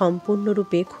যেন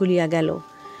সম্পূর্ণরূপে খুলিয়া গেল।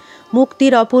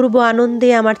 মুক্তির অপূর্ব আনন্দে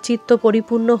আমার চিত্ত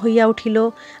পরিপূর্ণ হইয়া উঠিল।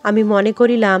 আমি মনে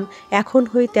করিলাম, এখন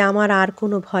হইতে আমার আর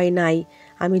কোনো ভয় নাই।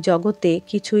 আমি জগতে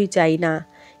কিছুই চাই না।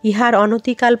 ইহার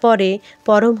অনতিকাল পরে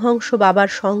পরমহংস বাবার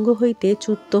সঙ্গ হইতে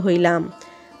চ্যুত হইলাম।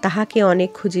 তাহাকে অনেক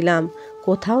খুঁজিলাম,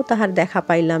 কোথাও তাহার দেখা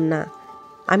পাইলাম না।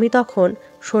 আমি তখন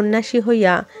সন্ন্যাসী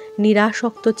হইয়া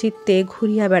নিরাসক্ত চিত্তে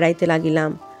ঘুরিয়া বেড়াইতে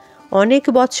লাগিলাম। অনেক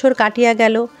বৎসর কাটিয়া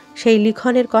গেল, সেই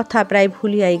লিখনের কথা প্রায়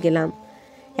ভুলিয়াই গেলাম।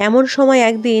 এমন সময়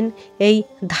একদিন এই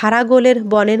ধারাগোলের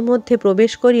বনের মধ্যে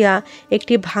প্রবেশ করিয়া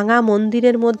একটি ভাঙা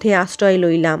মন্দিরের মধ্যে আশ্রয়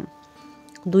লইলাম।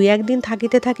 2-1 দিন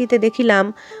থাকিতে থাকিতে দেখিলাম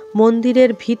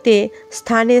মন্দিরের ভিতে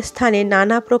স্থানে স্থানে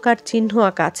নানা প্রকার চিহ্ন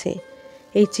আঁকা আছে।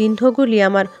 এই চিহ্নগুলি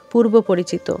আমার পূর্ব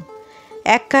পরিচিত।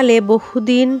 এককালে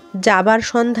বহুদিন যাবার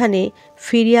সন্ধানে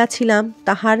ফিরিয়াছিলাম,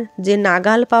 তাহার যে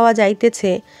নাগাল পাওয়া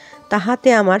যাইতেছে তাহাতে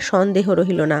আমার সন্দেহ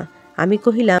রহিল না। আমি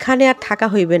কহিলাম, এখানে আর থাকা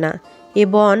হইবে না, এ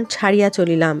বন ছাড়িয়া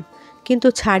চলিলাম। কিন্তু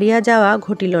ছাড়িয়া যাওয়া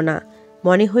ঘটিল না।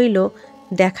 মনে হইল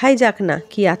দেখাই যাক না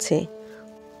কি আছে।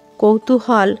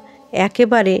 কৌতূহল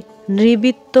একেবারে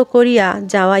নিবৃত্ত করিয়া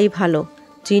যাওয়াই ভালো।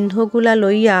 চিহ্নগুলা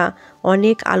লইয়া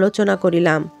অনেক আলোচনা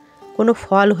করিলাম, কোনো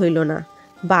ফল হইল না।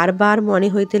 বারবার মনে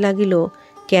হইতে লাগিল,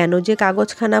 কেন যে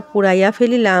কাগজখানা পুড়াইয়া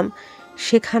ফেলিলাম,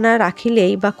 সেখানা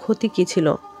রাখিলেই বা ক্ষতি কী ছিল।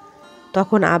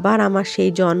 তখন আবার আমার সেই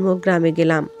জন্মগ্রামে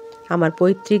গেলাম। আমার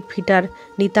পৈতৃক ভিটার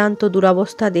নিতান্ত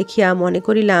দুরবস্থা দেখিয়া মনে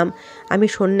করিলাম আমি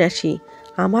সন্ন্যাসী,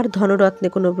 আমার ধনরত্নে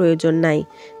কোনো প্রয়োজন নাই।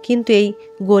 কিন্তু এই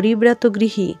গরিবরা তো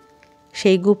গৃহী,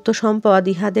 সেই গুপ্ত সম্পদ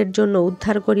ইহাদের জন্য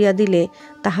উদ্ধার করিয়া দিলে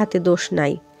তাহাতে দোষ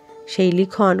নাই। সেই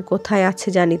লিখন কোথায় আছে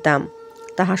জানিতাম,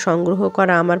 তাহা সংগ্রহ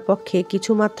করা আমার পক্ষে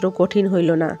কিছুমাত্র কঠিন হইল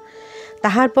না।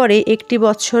 তাহার পরে 1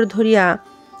 বৎসর ধরিয়া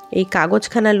এই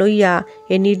কাগজখানা লইয়া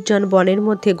এ নির্জন বনের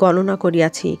মধ্যে গণনা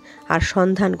করিয়াছি আর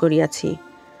সন্ধান করিয়াছি।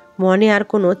 মনে আর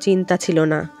কোনো চিন্তা ছিল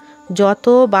না। যত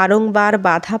বারংবার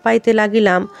বাধা পাইতে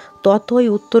লাগিলাম, ততই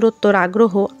উত্তরোত্তর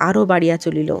আগ্রহ আরও বাড়িয়া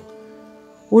চলিল।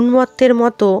 উন্মত্তের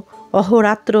মতো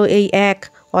অহরাত্র এই এক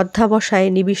অধ্যাবসায়ে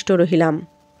নিবিষ্ট রহিলাম।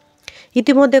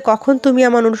 ইতিমধ্যে কখন তুমি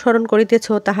আমার অনুসরণ করিতেছ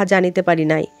তাহা জানিতে পারি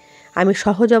নাই। আমি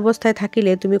সহজ অবস্থায়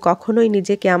থাকিলে তুমি কখনোই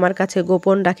নিজেকে আমার কাছে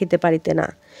গোপন রাখিতে পারিতে না।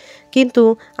 কিন্তু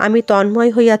আমি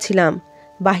তন্ময় হইয়াছিলাম,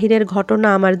 বাহিরের ঘটনা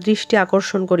আমার দৃষ্টি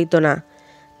আকর্ষণ করিত না।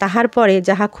 তাহার পরে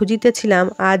যাহা খুঁজিতেছিলাম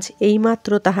আজ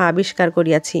এইমাত্র তাহা আবিষ্কার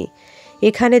করিয়াছি।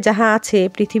 এখানে যাহা আছে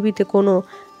পৃথিবীতে কোনো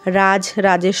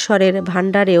রাজেশ্বরের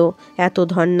ভাণ্ডারেও এত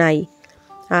ধন নাই।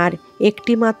 আর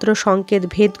একটিমাত্র সংকেত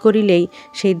ভেদ করিলেই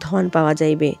সেই ধন পাওয়া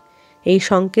যাইবে। এই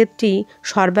সংকেতটি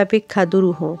সর্বাপেক্ষা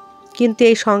দুরূহ, কিন্তু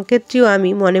এই সংকেতটিও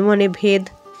আমি মনে মনে ভেদ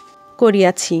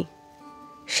করিয়াছি,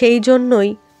 সেই জন্যই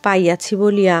পাইয়াছি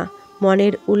বলিয়া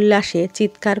মনের উল্লাসে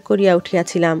চিৎকার করিয়া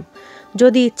উঠিয়াছিলাম।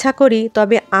 যদি ইচ্ছা করি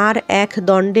তবে আর 1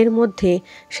 দণ্ডের মধ্যে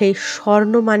সেই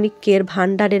স্বর্ণমাণিক্যের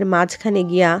ভাণ্ডারের মাঝখানে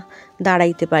গিয়া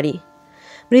দাঁড়াইতে পারি।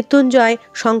 মৃত্যুঞ্জয়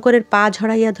শঙ্করের পা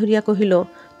ঝরাইয়া ধরিয়া কহিল,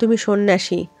 তুমি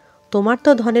সন্ন্যাসী, তোমার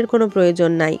তো ধনের কোনো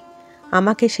প্রয়োজন নাই।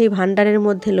 আমাকে সেই ভাণ্ডারের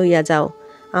মধ্যে লইয়া যাও,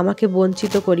 আমাকে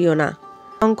বঞ্চিত করিও না।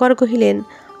 শঙ্কর কহিলেন,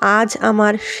 আজ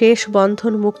আমার শেষ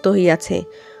বন্ধন মুক্ত হইয়াছে।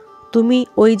 তুমি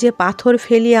ওই যে পাথর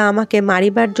ফেলিয়া আমাকে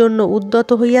মারিবার জন্য উদ্যত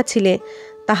হইয়াছিলে,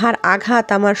 তাহার আঘাত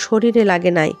আমার শরীরে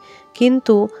লাগে নাই,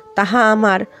 কিন্তু তাহা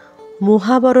আমার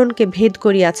মুহাবরণকে ভেদ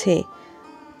করিয়াছে।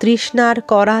 তৃষ্ণার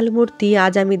করাল মূর্তি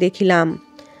আজ আমি দেখিলাম।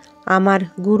 আমার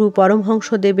গুরু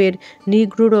পরমহংসদেবের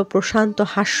নিগূঢ় প্রশান্ত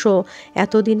হাস্য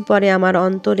এতদিন পরে আমার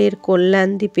অন্তরের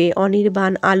কল্যাণদ্বীপে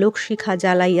অনির্বাণ আলোক শিখা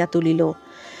জ্বালাইয়া তুলিল।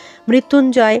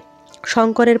 মৃত্যুঞ্জয়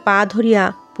শঙ্করের পা ধরিয়া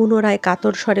পুনরায়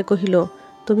কাতর স্বরে কহিল,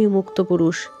 তুমি মুক্ত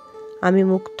পুরুষ, আমি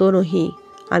মুক্ত নহি,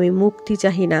 আমি মুক্তি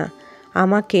চাহি না।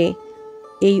 আমাকে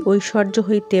এই ঐশ্বর্য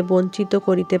হইতে বঞ্চিত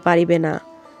করিতে পারিবে না।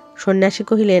 সন্ন্যাসী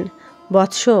কহিলেন,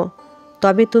 বৎস,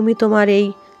 তবে তুমি তোমার এই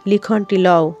লিখনটি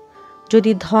লও।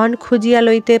 যদি ধন খুঁজিয়া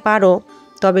লইতে পারো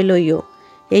তবে লইও।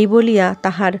 এই বলিয়া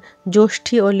তাহার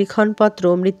যষ্টি ও লিখনপত্র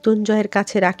মৃত্যুঞ্জয়ের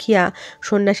কাছে রাখিয়া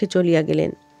সন্ন্যাসী চলিয়া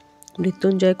গেলেন।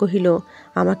 মৃত্যুঞ্জয় কহিল,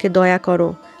 আমাকে দয়া করো,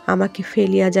 আমাকে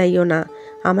ফেলিয়া যাইও না,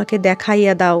 আমাকে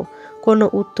দেখাইয়া দাও। কোনো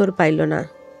উত্তর পাইল না।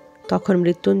 তখন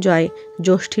মৃত্যুঞ্জয়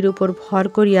যষ্টির উপর ভর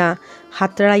করিয়া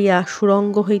হাতড়াইয়া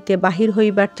সুড়ঙ্গ হইতে বাহির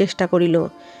হইবার চেষ্টা করিল,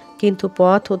 কিন্তু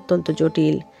পথ অত্যন্ত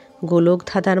জটিল। গোলক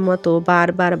ধাঁধার মতো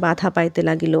বারবার বাধা পাইতে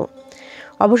লাগিল।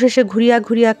 অবশেষে ঘুরিয়া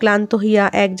ঘুরিয়া ক্লান্ত হইয়া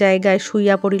এক জায়গায়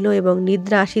শুইয়া পড়িল এবং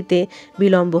নিদ্রা আসিতে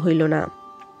বিলম্ব হইল না।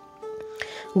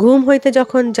 ঘুম হইতে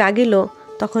যখন জাগিল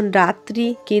তখন রাত্রি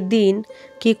কি দিন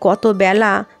কি কত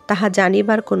বেলা তাহা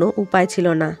জানিবার কোনো উপায় ছিল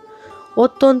না।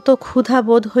 অত্যন্ত ক্ষুধা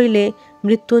বোধ হইলে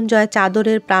মৃত্যুঞ্জয়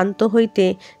চাদরের প্রান্ত হইতে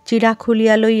চিড়া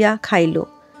খুলিয়া লইয়া খাইল।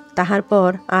 তাহার পর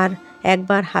আর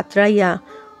একবার হাতড়াইয়া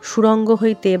সুড়ঙ্গ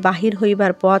হইতে বাহির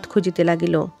হইবার পথ খুঁজিতে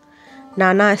লাগিল।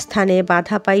 নানা স্থানে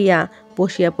বাধা পাইয়া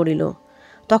বসিয়া পড়িল।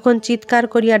 তখন চিৎকার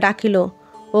করিয়া ডাকিল,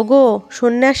 ওগো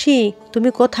সন্ন্যাসী, তুমি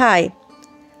কোথায়?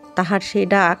 তাহার সেই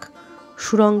ডাক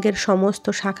সুড়ঙ্গের সমস্ত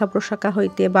শাখা প্রশাখা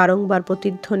হইতে বারংবার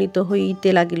প্রতিধ্বনিত হইতে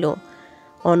লাগিল।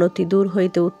 অনতি দূর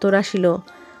হইতে উত্তর আসিল,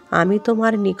 আমি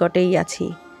তোমার নিকটেই আছি,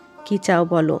 কি চাও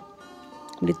বলো।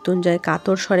 মৃত্যুঞ্জয়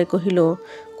কাতর স্বরে কহিল,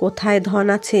 কোথায় ধন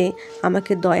আছে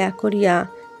আমাকে দয়া করিয়া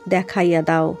দেখাইয়া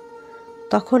দাও।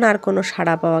 তখন আর কোনো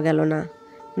সাড়া পাওয়া গেল না।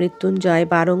 মৃত্যুঞ্জয়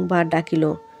বারংবার ডাকিল,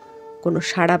 কোনো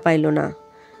সাড়া পাইল না।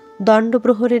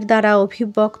 দণ্ডপ্রহরের দ্বারা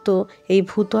অভিব্যক্ত এই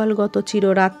ভূতলগত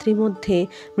চিররাত্রি মধ্যে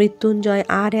মৃত্যুঞ্জয়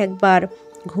আর একবার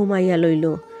ঘুমাইয়া লইল।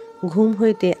 ঘুম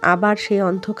হইতে আবার সেই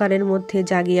অন্ধকারের মধ্যে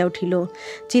জাগিয়া উঠিল,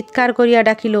 চিৎকার করিয়া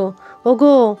ডাকিল,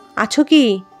 ওগো আছো কি?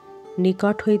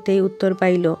 নিকট হইতেই উত্তর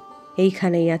পাইল,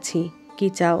 এইখানেই আছি, কি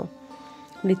চাও?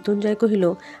 মৃত্যুঞ্জয় কহিল,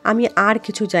 আমি আর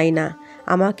কিছু চাই না,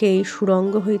 আমাকে এই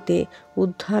সুরঙ্গ হইতে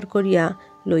উদ্ধার করিয়া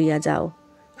লইয়া যাও।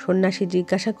 সন্ন্যাসী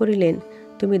জিজ্ঞাসা করিলেন,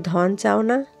 তুমি ধন চাও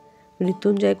না?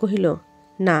 মৃত্যুঞ্জয় কহিল,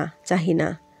 না, চাহি না।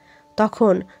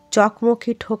 তখন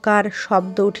চকমকি ঠোকার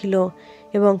শব্দ উঠিল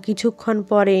এবং কিছুক্ষণ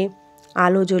পরে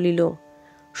আলো জ্বলিল।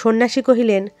 সন্ন্যাসী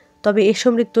কহিলেন, তবে এসো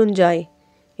মৃত্যুঞ্জয়,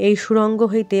 এই সুরঙ্গ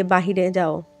হইতে বাহিরে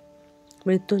যাও।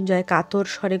 মৃত্যুঞ্জয় কাতর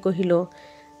স্বরে কহিল,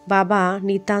 বাবা,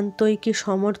 নিতান্তই কি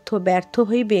সমর্থ ব্যর্থ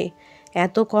হইবে?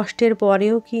 এত কষ্টের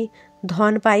পরেও কি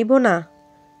ধন পাইব না?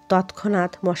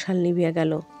 তৎক্ষণাৎ মশাল নিভিয়া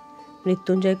গেল।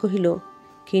 মৃত্যুঞ্জয় কহিল,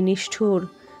 কি নিষ্ঠুর,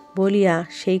 বলিয়া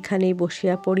সেইখানেই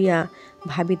বসিয়া পড়িয়া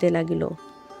ভাবিতে লাগিল।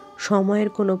 সময়ের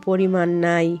কোনো পরিমাণ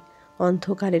নাই,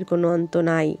 অন্ধকারের কোনো অন্ত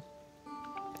নাই।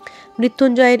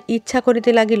 মৃত্যুঞ্জয়ের ইচ্ছা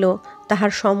করিতে লাগিল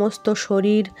তাহার সমস্ত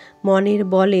শরীর মনের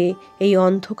বলে এই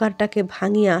অন্ধকারটাকে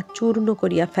ভাঙিয়া চূর্ণ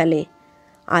করিয়া ফেলে।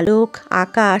 আলোক,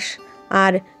 আকাশ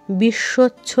আর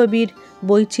বিশ্বচ্ছবির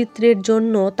বৈচিত্র্যের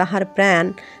জন্য তাহার প্রাণ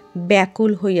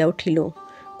ব্যাকুল হইয়া উঠিল।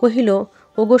 কহিল,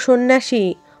 ওগো সন্ন্যাসী,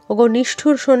 ওগো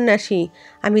নিষ্ঠুর সন্ন্যাসী,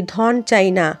 আমি ধন চাই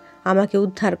না, আমাকে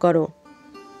উদ্ধার করো।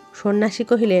 সন্ন্যাসী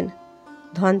কহিলেন,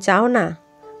 ধন চাও না?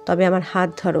 তবে আমার হাত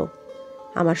ধরো,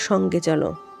 আমার সঙ্গে চলো।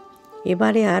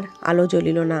 এবারে আর আলো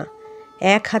জ্বলিল না।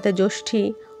 এক হাতে যষ্ঠী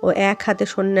ও এক হাতে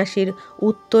সন্ন্যাসীর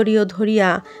উত্তরীয় ধরিয়া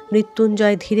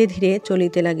মৃত্যুঞ্জয় ধীরে ধীরে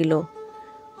চলিতে লাগিল।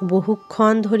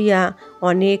 বহুক্ষণ ধরিয়া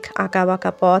অনেক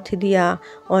আঁকাবাঁকা পথ দিয়া,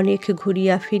 অনেক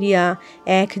ঘুরিয়া ফিরিয়া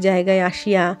এক জায়গায়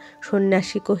আসিয়া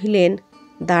সন্ন্যাসী কহিলেন,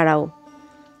 দাঁড়াও।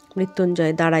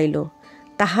 মৃত্যুঞ্জয় দাঁড়াইল।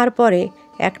 তাহার পরে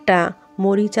একটা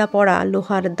মরিচা পড়া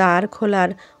লোহার দ্বার খোলার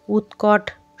উৎকট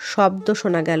শব্দ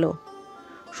শোনা গেল।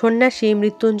 সন্ন্যাসী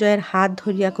মৃত্যুঞ্জয়ের হাত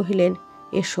ধরিয়া কহিলেন,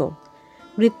 এসো।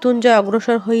 মৃত্যুঞ্জয়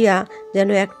অগ্রসর হইয়া যেন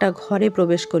একটা ঘরে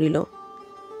প্রবেশ করিল।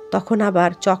 তখন আবার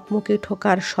চকমকি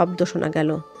ঠোকার শব্দ শোনা গেল।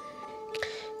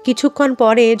 কিছুক্ষণ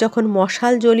পরে যখন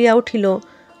মশাল জ্বলিয়া উঠিল,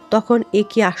 তখন এ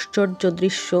কি আশ্চর্য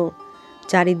দৃশ্য!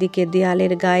 চারিদিকে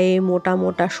দেয়ালের গায়ে মোটা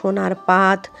মোটা সোনার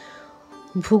পাত,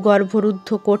 ভূগর্ভরুদ্ধ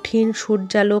কঠিন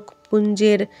সূর্যালোক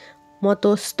পুঞ্জের মতো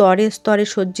স্তরে স্তরে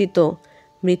সজ্জিত।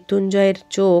 মৃত্যুঞ্জয়ের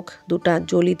চোখ দুটা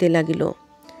জ্বলিতে লাগিল।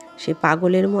 সে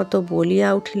পাগলের মতো বলিয়া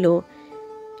উঠিল,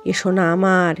 এ সোনা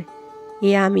আমার,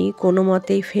 এ আমি কোনো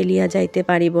মতেই ফেলিয়া যাইতে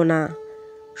পারিব না।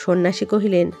 সন্ন্যাসী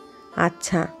কহিলেন,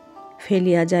 আচ্ছা,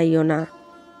 ফেলিয়া যাইও না।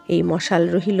 এই মশাল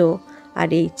রহিল, আর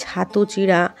এই ছাতু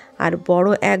চিড়া আর বড়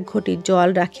এক ঘটি জল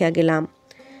রাখিয়া গেলাম।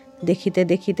 দেখিতে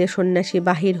দেখিতে সন্ন্যাসী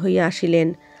বাহির হইয়া আসিলেন,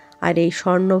 আর এই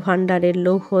স্বর্ণভাণ্ডারের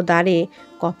লৌহ দ্বারে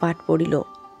কপাট পড়িল।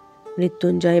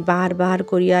 মৃত্যুঞ্জয় বারবার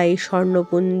করিয়া এই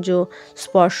স্বর্ণপুঞ্জ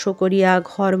স্পর্শ করিয়া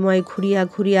ঘরময় ঘুরিয়া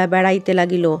ঘুরিয়া বেড়াইতে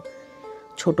লাগিল।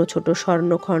 ছোট ছোট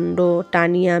স্বর্ণখণ্ড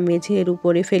টানিয়া মেঝের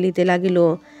উপরে ফেলিতে লাগিল,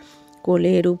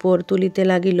 কোলের উপর তুলিতে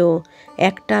লাগিল,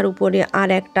 একটার উপরে আর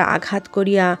একটা আঘাত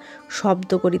করিয়া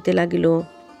শব্দ করিতে লাগিল,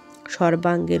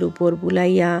 সর্বাঙ্গের উপর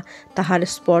বুলাইয়া তাহার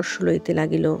স্পর্শ লইতে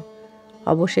লাগিল।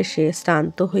 অবশেষে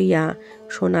শ্রান্ত হইয়া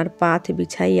সোনার পাত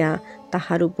বিছাইয়া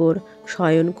তাহার উপর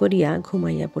শয়ন করিয়া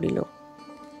ঘুমাইয়া পড়িল।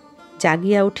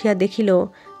 জাগিয়া উঠিয়া দেখিল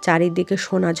চারিদিকে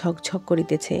সোনা ঝকঝক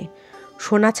করিতেছে,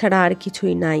 সোনা ছাড়া আর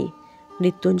কিছুই নাই।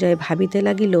 মৃত্যুঞ্জয় ভাবিতে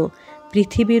লাগিল,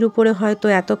 পৃথিবীর উপরে হয়তো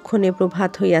এতক্ষণে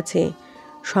প্রভাত হইয়াছে,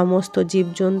 সমস্ত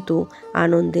জীবজন্তু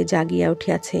আনন্দে জাগিয়া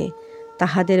উঠিয়াছে।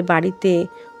 তাহাদের বাড়িতে,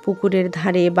 পুকুরের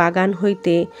ধারে, বাগান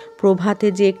হইতে প্রভাতে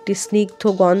যে একটি স্নিগ্ধ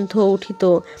গন্ধ উঠিত,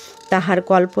 তাহার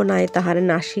কল্পনায় তাহার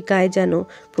নাসিকায় যেন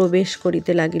প্রবেশ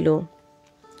করিতে লাগিল।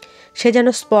 সে যেন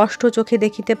স্পষ্ট চোখে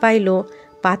দেখিতে পাইল,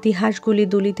 পাতিহাঁসগুলি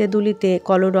দুলিতে দুলিতে,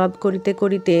 কলরব করিতে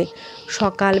করিতে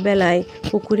সকালবেলায়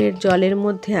পুকুরের জলের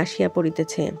মধ্যে আসিয়া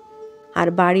পড়িতেছে। আর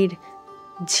বাড়ির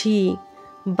ঝি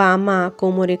বামা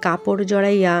কোমরে কাপড়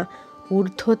জড়াইয়া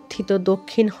ঊর্ধ্বোত্থিত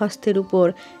দক্ষিণ হস্তের উপর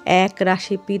এক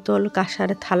রাশি পিতল কাঁসার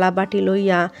থালাবাটি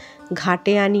লইয়া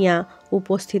ঘাটে আনিয়া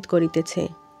উপস্থিত করিতেছে।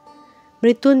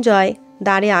 মৃত্যুঞ্জয়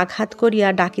দ্বারে আঘাত করিয়া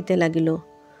ডাকিতে লাগিল,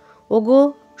 ওগো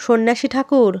সন্ন্যাসী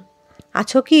ঠাকুর,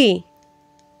 আছো কি?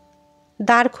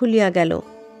 দ্বার খুলিয়া গেল।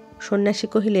 সন্ন্যাসী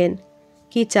কহিলেন,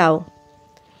 কি চাও?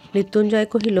 মৃত্যুঞ্জয়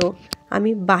কহিল,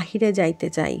 আমি বাহিরে যাইতে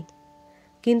চাই,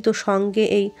 কিন্তু সঙ্গে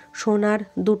এই সোনার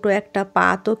দুটো একটা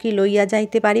পাতও কি লইয়া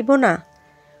যাইতে পারিব না?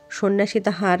 সন্ন্যাসী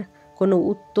তাহার কোনো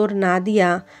উত্তর না দিয়া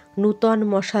নূতন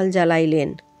মশাল জ্বালাইলেন।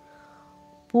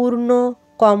 পূর্ণ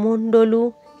কমণ্ডলু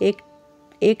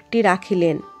একটি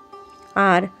রাখিলেন,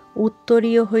 আর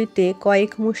উত্তরীয় হইতে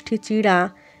কয়েক মুষ্টি চিড়া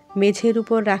মেঝের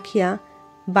উপর রাখিয়া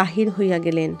বাহির হইয়া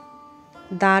গেলেন।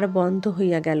 দ্বার বন্ধ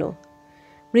হইয়া গেল।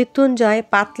 মৃত্যুঞ্জয়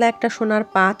পাতলা একটা সোনার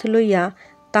পাত লইয়া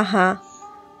তাহা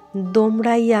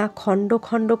দোমড়াইয়া খণ্ড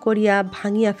খণ্ড করিয়া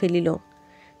ভাঙিয়া ফেলিল।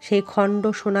 সেই খণ্ড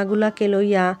সোনাগুলাকে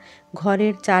লইয়া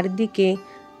ঘরের চারদিকে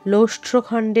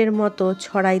লৌষ্ঠ্রখণ্ডের মতো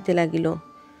ছড়াইতে লাগিল।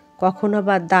 কখনো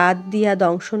বা দাঁত দিয়া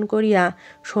দংশন করিয়া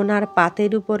সোনার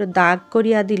পাতের উপর দাগ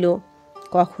করিয়া দিল,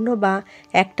 কখনো বা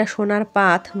একটা সোনার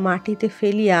পাত মাটিতে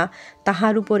ফেলিয়া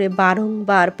তাহার উপরে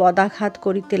বারংবার পদাঘাত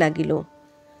করিতে লাগিল।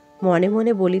 মনে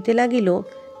মনে বলিতে লাগিল,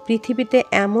 পৃথিবীতে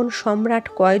এমন সম্রাট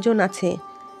কয়জন আছে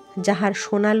যাহার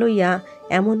সোনা লইয়া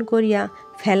এমন করিয়া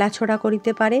ফেলাছড়া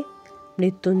করিতে পারে।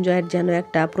 মৃত্যুঞ্জয়ের যেন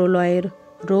একটা প্রলয়ের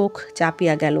রোখ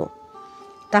চাপিয়া গেল।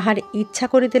 তাহার ইচ্ছা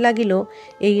করিতে লাগিল,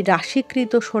 এই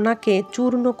রাশিকৃত সোনাকে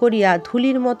চূর্ণ করিয়া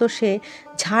ধুলির মতো সে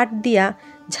ঝাঁট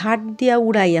দিয়া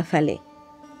উড়াইয়া ফেলে,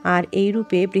 আর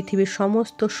এইরূপে পৃথিবীর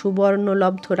সমস্ত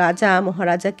সুবর্ণলব্ধ রাজা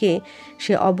মহারাজাকে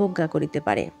সে অবজ্ঞা করিতে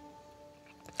পারে।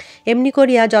 এমনি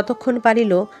করিয়া যতক্ষণ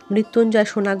পারিল মৃত্যুঞ্জয়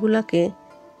সোনাগুলাকে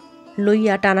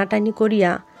লইয়া টানাটানি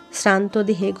করিয়া শ্রান্ত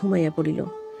দেহে ঘুমাইয়া পড়িল।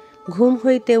 ঘুম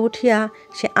হইতে উঠিয়া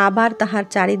সে আবার তাহার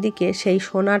চারিদিকে সেই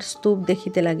সোনার স্তূপ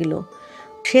দেখিতে লাগিল।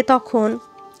 সে তখন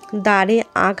দ্বারে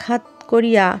আঘাত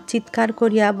করিয়া চিৎকার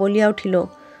করিয়া বলিয়া উঠিল,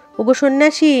 ওগো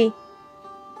সন্ন্যাসী,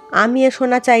 আমি এ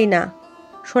সোনা চাই না,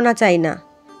 সোনা চাই না।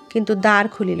 কিন্তু দ্বার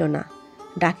খুলিল না।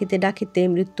 ডাকিতে ডাকিতে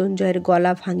মৃত্যুঞ্জয়ের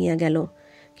গলা ভাঙিয়া গেল,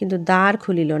 কিন্তু দ্বার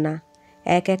খুলিল না।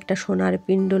 এক একটা সোনার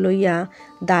পিণ্ড লইয়া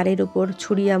দ্বারের উপর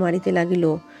ছুড়িয়া মারিতে লাগিল,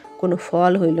 কোনো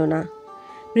ফল হইল না।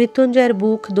 মৃত্যুঞ্জয়ের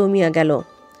বুক দমিয়া গেল।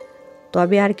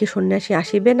 তবে আর কি সন্ন্যাসী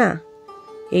আসিবে না?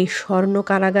 এই স্বর্ণ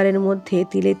কারাগারের মধ্যে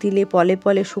তিলে তিলে পলে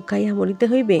পলে শুকাইয়া মরিতে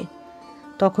হইবে?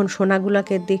 তখন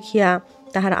সোনাগুলাকে দেখিয়া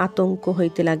তাহার আতঙ্ক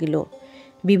হইতে লাগিল।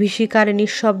 বিভীষিকার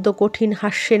নিঃশব্দ কঠিন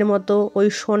হাস্যের মতো ওই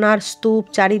সোনার স্তূপ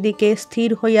চারিদিকে স্থির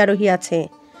হইয়া রহিয়াছে।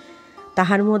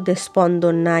 তাহার মধ্যে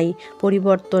স্পন্দন নাই,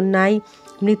 পরিবর্তন নাই।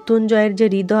 মৃত্যুঞ্জয়ের যে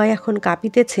হৃদয় এখন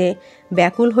কাঁপিতেছে,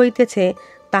 ব্যাকুল হইতেছে,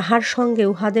 তাহার সঙ্গে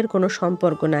উহাদের কোনো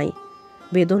সম্পর্ক নাই,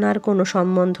 বেদনার কোনো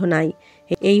সম্বন্ধ নাই।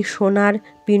 এই সোনার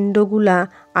পিণ্ডগুলা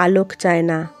আলোক চায়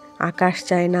না, আকাশ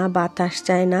চায় না, বাতাস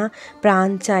চায় না, প্রাণ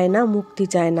চায় না, মুক্তি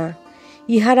চায় না।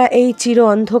 ইহারা এই চির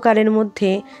অন্ধকারের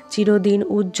মধ্যে চিরদিন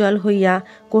উজ্জ্বল হইয়া,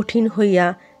 কঠিন হইয়া,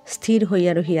 স্থির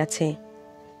হইয়া রহিয়াছে।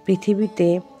 পৃথিবীতে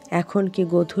এখন কি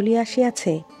গোধূলি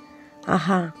আসিয়াছে?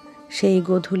 আহা, সেই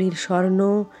গোধূলির স্বর্ণ,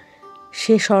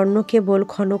 সে স্বর্ণ কেবল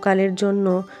ক্ষণকালের জন্য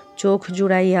চোখ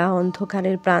জুড়াইয়া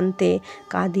অন্ধকারের প্রান্তে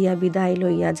কাঁদিয়া বিদায়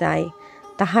লইয়া যায়।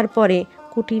 তাহার পরে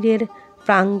কুটিরের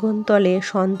প্রাঙ্গণতলে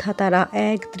সন্ধ্যা তারা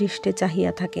এক দৃষ্টে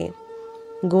চাহিয়া থাকে।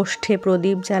 গোষ্ঠে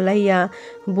প্রদীপ জ্বালাইয়া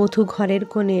বধূ ঘরের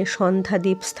কোণে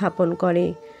সন্ধ্যাদীপ স্থাপন করে।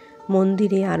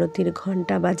 মন্দিরে আরতির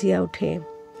ঘণ্টা বাজিয়া ওঠে।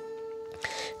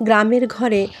 গ্রামের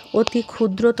ঘরে অতি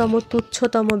ক্ষুদ্রতম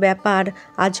তুচ্ছতম ব্যাপার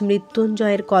আজ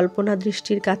মৃত্যুঞ্জয়ের কল্পনা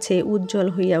দৃষ্টির কাছে উজ্জ্বল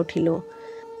হইয়া উঠিল।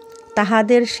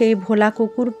 তাহাদের সেই ভোলা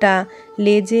কুকুরটা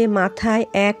লেজে মাথায়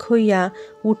এক হইয়া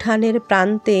উঠানের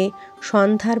প্রান্তে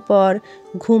সন্ধ্যার পর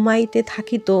ঘুমাইতে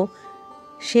থাকিত,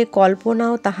 সে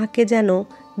কল্পনাও তাহাকে যেন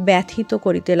ব্যথিত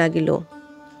করিতে লাগিল।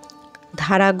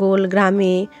 ধারাগোল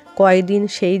গ্রামে কয়দিন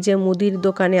সেই যে মুদির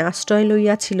দোকানে আশ্রয়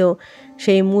লইয়াছিল,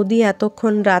 সেই মুদি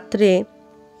এতক্ষণ রাত্রে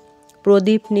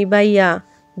প্রদীপ নিবাইয়া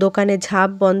দোকানে ঝাঁপ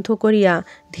বন্ধ করিয়া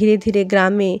ধীরে ধীরে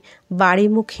গ্রামে বাড়ি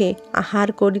মুখে আহার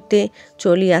করিতে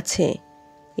চলিয়াছে।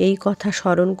 এই কথা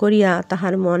স্মরণ করিয়া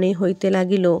তাহার মনে হইতে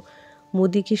লাগিল,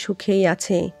 মুদি কি সুখেই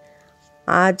আছে?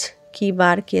 আজ কি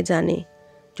বার কে জানে?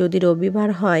 যদি রবিবার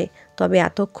হয় তবে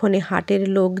এতক্ষণে হাটের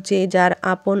লোক যে যার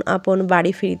আপন আপন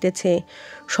বাড়ি ফিরিতেছে।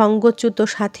 সঙ্গচ্যুত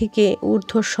সাথীকে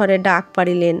ঊর্ধ্বস্বরে ডাক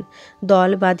পাড়িলেন।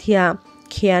 দল বাঁধিয়া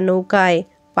খেয়া নৌকায়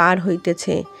পার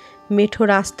হইতেছে। মেঠো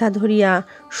রাস্তা ধরিয়া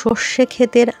শস্যে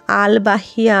ক্ষেতের আল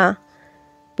বাহিয়া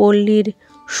পল্লীর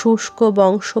শুষ্ক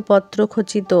বংশপত্র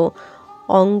খচিত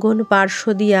অঙ্গন পার্শ্ব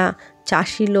দিয়া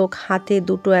চাষি লোক হাতে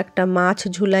দুটো একটা মাছ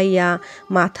ঝুলাইয়া,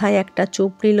 মাথায় একটা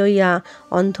চুপড়ি লইয়া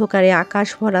অন্ধকারে আকাশ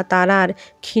ভরা তারার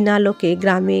ক্ষীণালোকে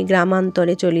গ্রামে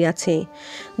গ্রামান্তরে চলিয়াছে।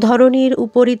 ধরণীর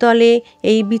উপরিতলে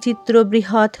এই বিচিত্র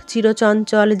বৃহৎ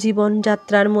চিরচঞ্চল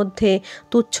জীবনযাত্রার মধ্যে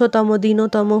তুচ্ছতম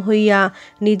দীনতম হইয়া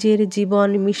নিজের জীবন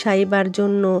মিশাইবার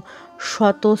জন্য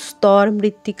শত স্তর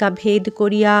মৃত্তিকা ভেদ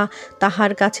করিয়া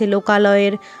তাহার কাছে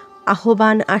লোকালয়ের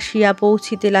আহ্বান আসিয়া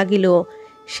পৌঁছিতে লাগিল।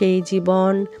 সেই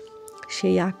জীবন,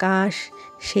 সেই আকাশ,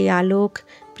 সেই আলোক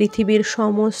পৃথিবীর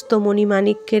সমস্ত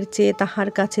মণিমাণিক্যের চেয়ে তাহার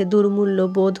কাছে দুর্মূল্য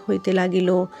বোধ হইতে লাগিল।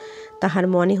 তাহার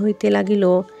মনে হইতে লাগিল,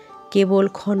 কেবল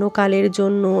ক্ষণকালের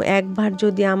জন্য একবার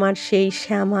যদি আমার সেই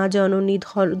শ্যামা জননী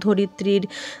ধরিত্রীর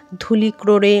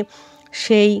ধূলিক্রোড়ে,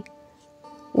 সেই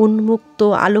উন্মুক্ত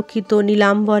আলোকিত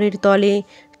নীলাম্বরের তলে,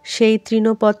 সেই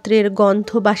তৃণপত্রের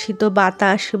গন্ধবাসিত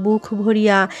বাতাস বুক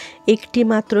ভরিয়া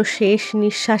একটিমাত্র শেষ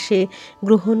নিঃশ্বাসে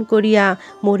গ্রহণ করিয়া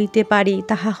মরিতে পারি,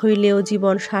 তাহা হইলেও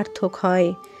জীবন সার্থক হয়।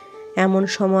 এমন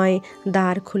সময়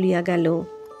দ্বার খুলিয়া গেল।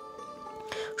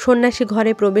 সন্ন্যাসী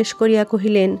ঘরে প্রবেশ করিয়া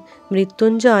কহিলেন,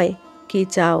 মৃত্যুঞ্জয়, কি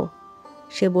চাও?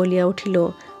 সে বলিয়া উঠিল,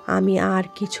 আমি আর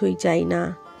কিছুই চাই না।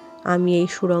 আমি এই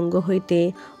সুরঙ্গ হইতে,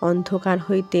 অন্ধকার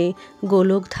হইতে,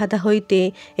 গোলকধাঁধা হইতে,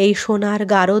 এই সোনার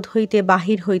গারদ হইতে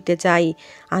বাহির হইতে চাই।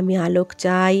 আমি আলোক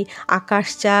চাই, আকাশ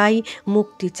চাই,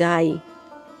 মুক্তি চাই।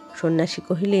 সন্ন্যাসী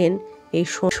কহিলেন, এই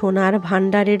সোনার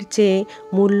ভাণ্ডারের চেয়ে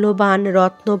মূল্যবান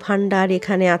রত্ন ভাণ্ডার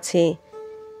এখানে আছে,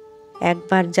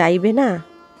 একবার যাইবে না?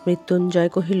 মৃত্যুঞ্জয়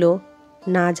কহিল,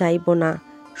 না, যাইব না।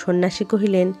 সন্ন্যাসী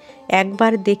কহিলেন,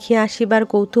 একবার দেখিয়া আসিবার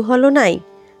কৌতূহল নাই?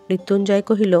 মৃত্যুঞ্জয়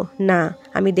কহিল, না,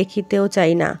 আমি দেখিতেও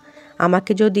চাই না।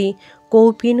 আমাকে যদি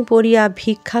কৌপিন পরিয়া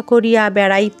ভিক্ষা করিয়া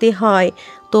বেড়াইতে হয়,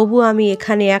 তবু আমি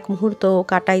এখানে এক মুহূর্তও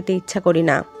কাটাইতে ইচ্ছা করি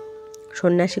না।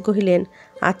 সন্ন্যাসী কহিলেন,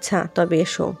 আচ্ছা, তবে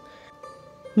এসো।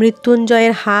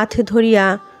 মৃত্যুঞ্জয়ের হাত ধরিয়া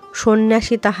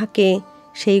সন্ন্যাসী তাহাকে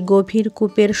সেই গভীর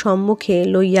কূপের সম্মুখে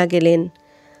লইয়া গেলেন।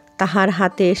 তাহার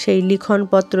হাতে সেই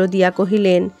লিখনপত্র দিয়া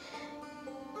কহিলেন,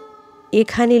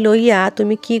 এখানি লইয়া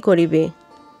তুমি কি করিবে?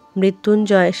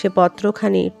 মৃত্যুঞ্জয় সে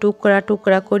পত্রখানি টুকরা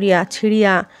টুকরা করিয়া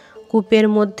ছিঁড়িয়া কূপের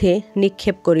মধ্যে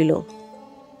নিক্ষেপ করিল।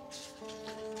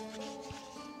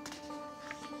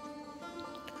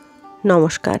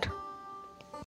 নমস্কার।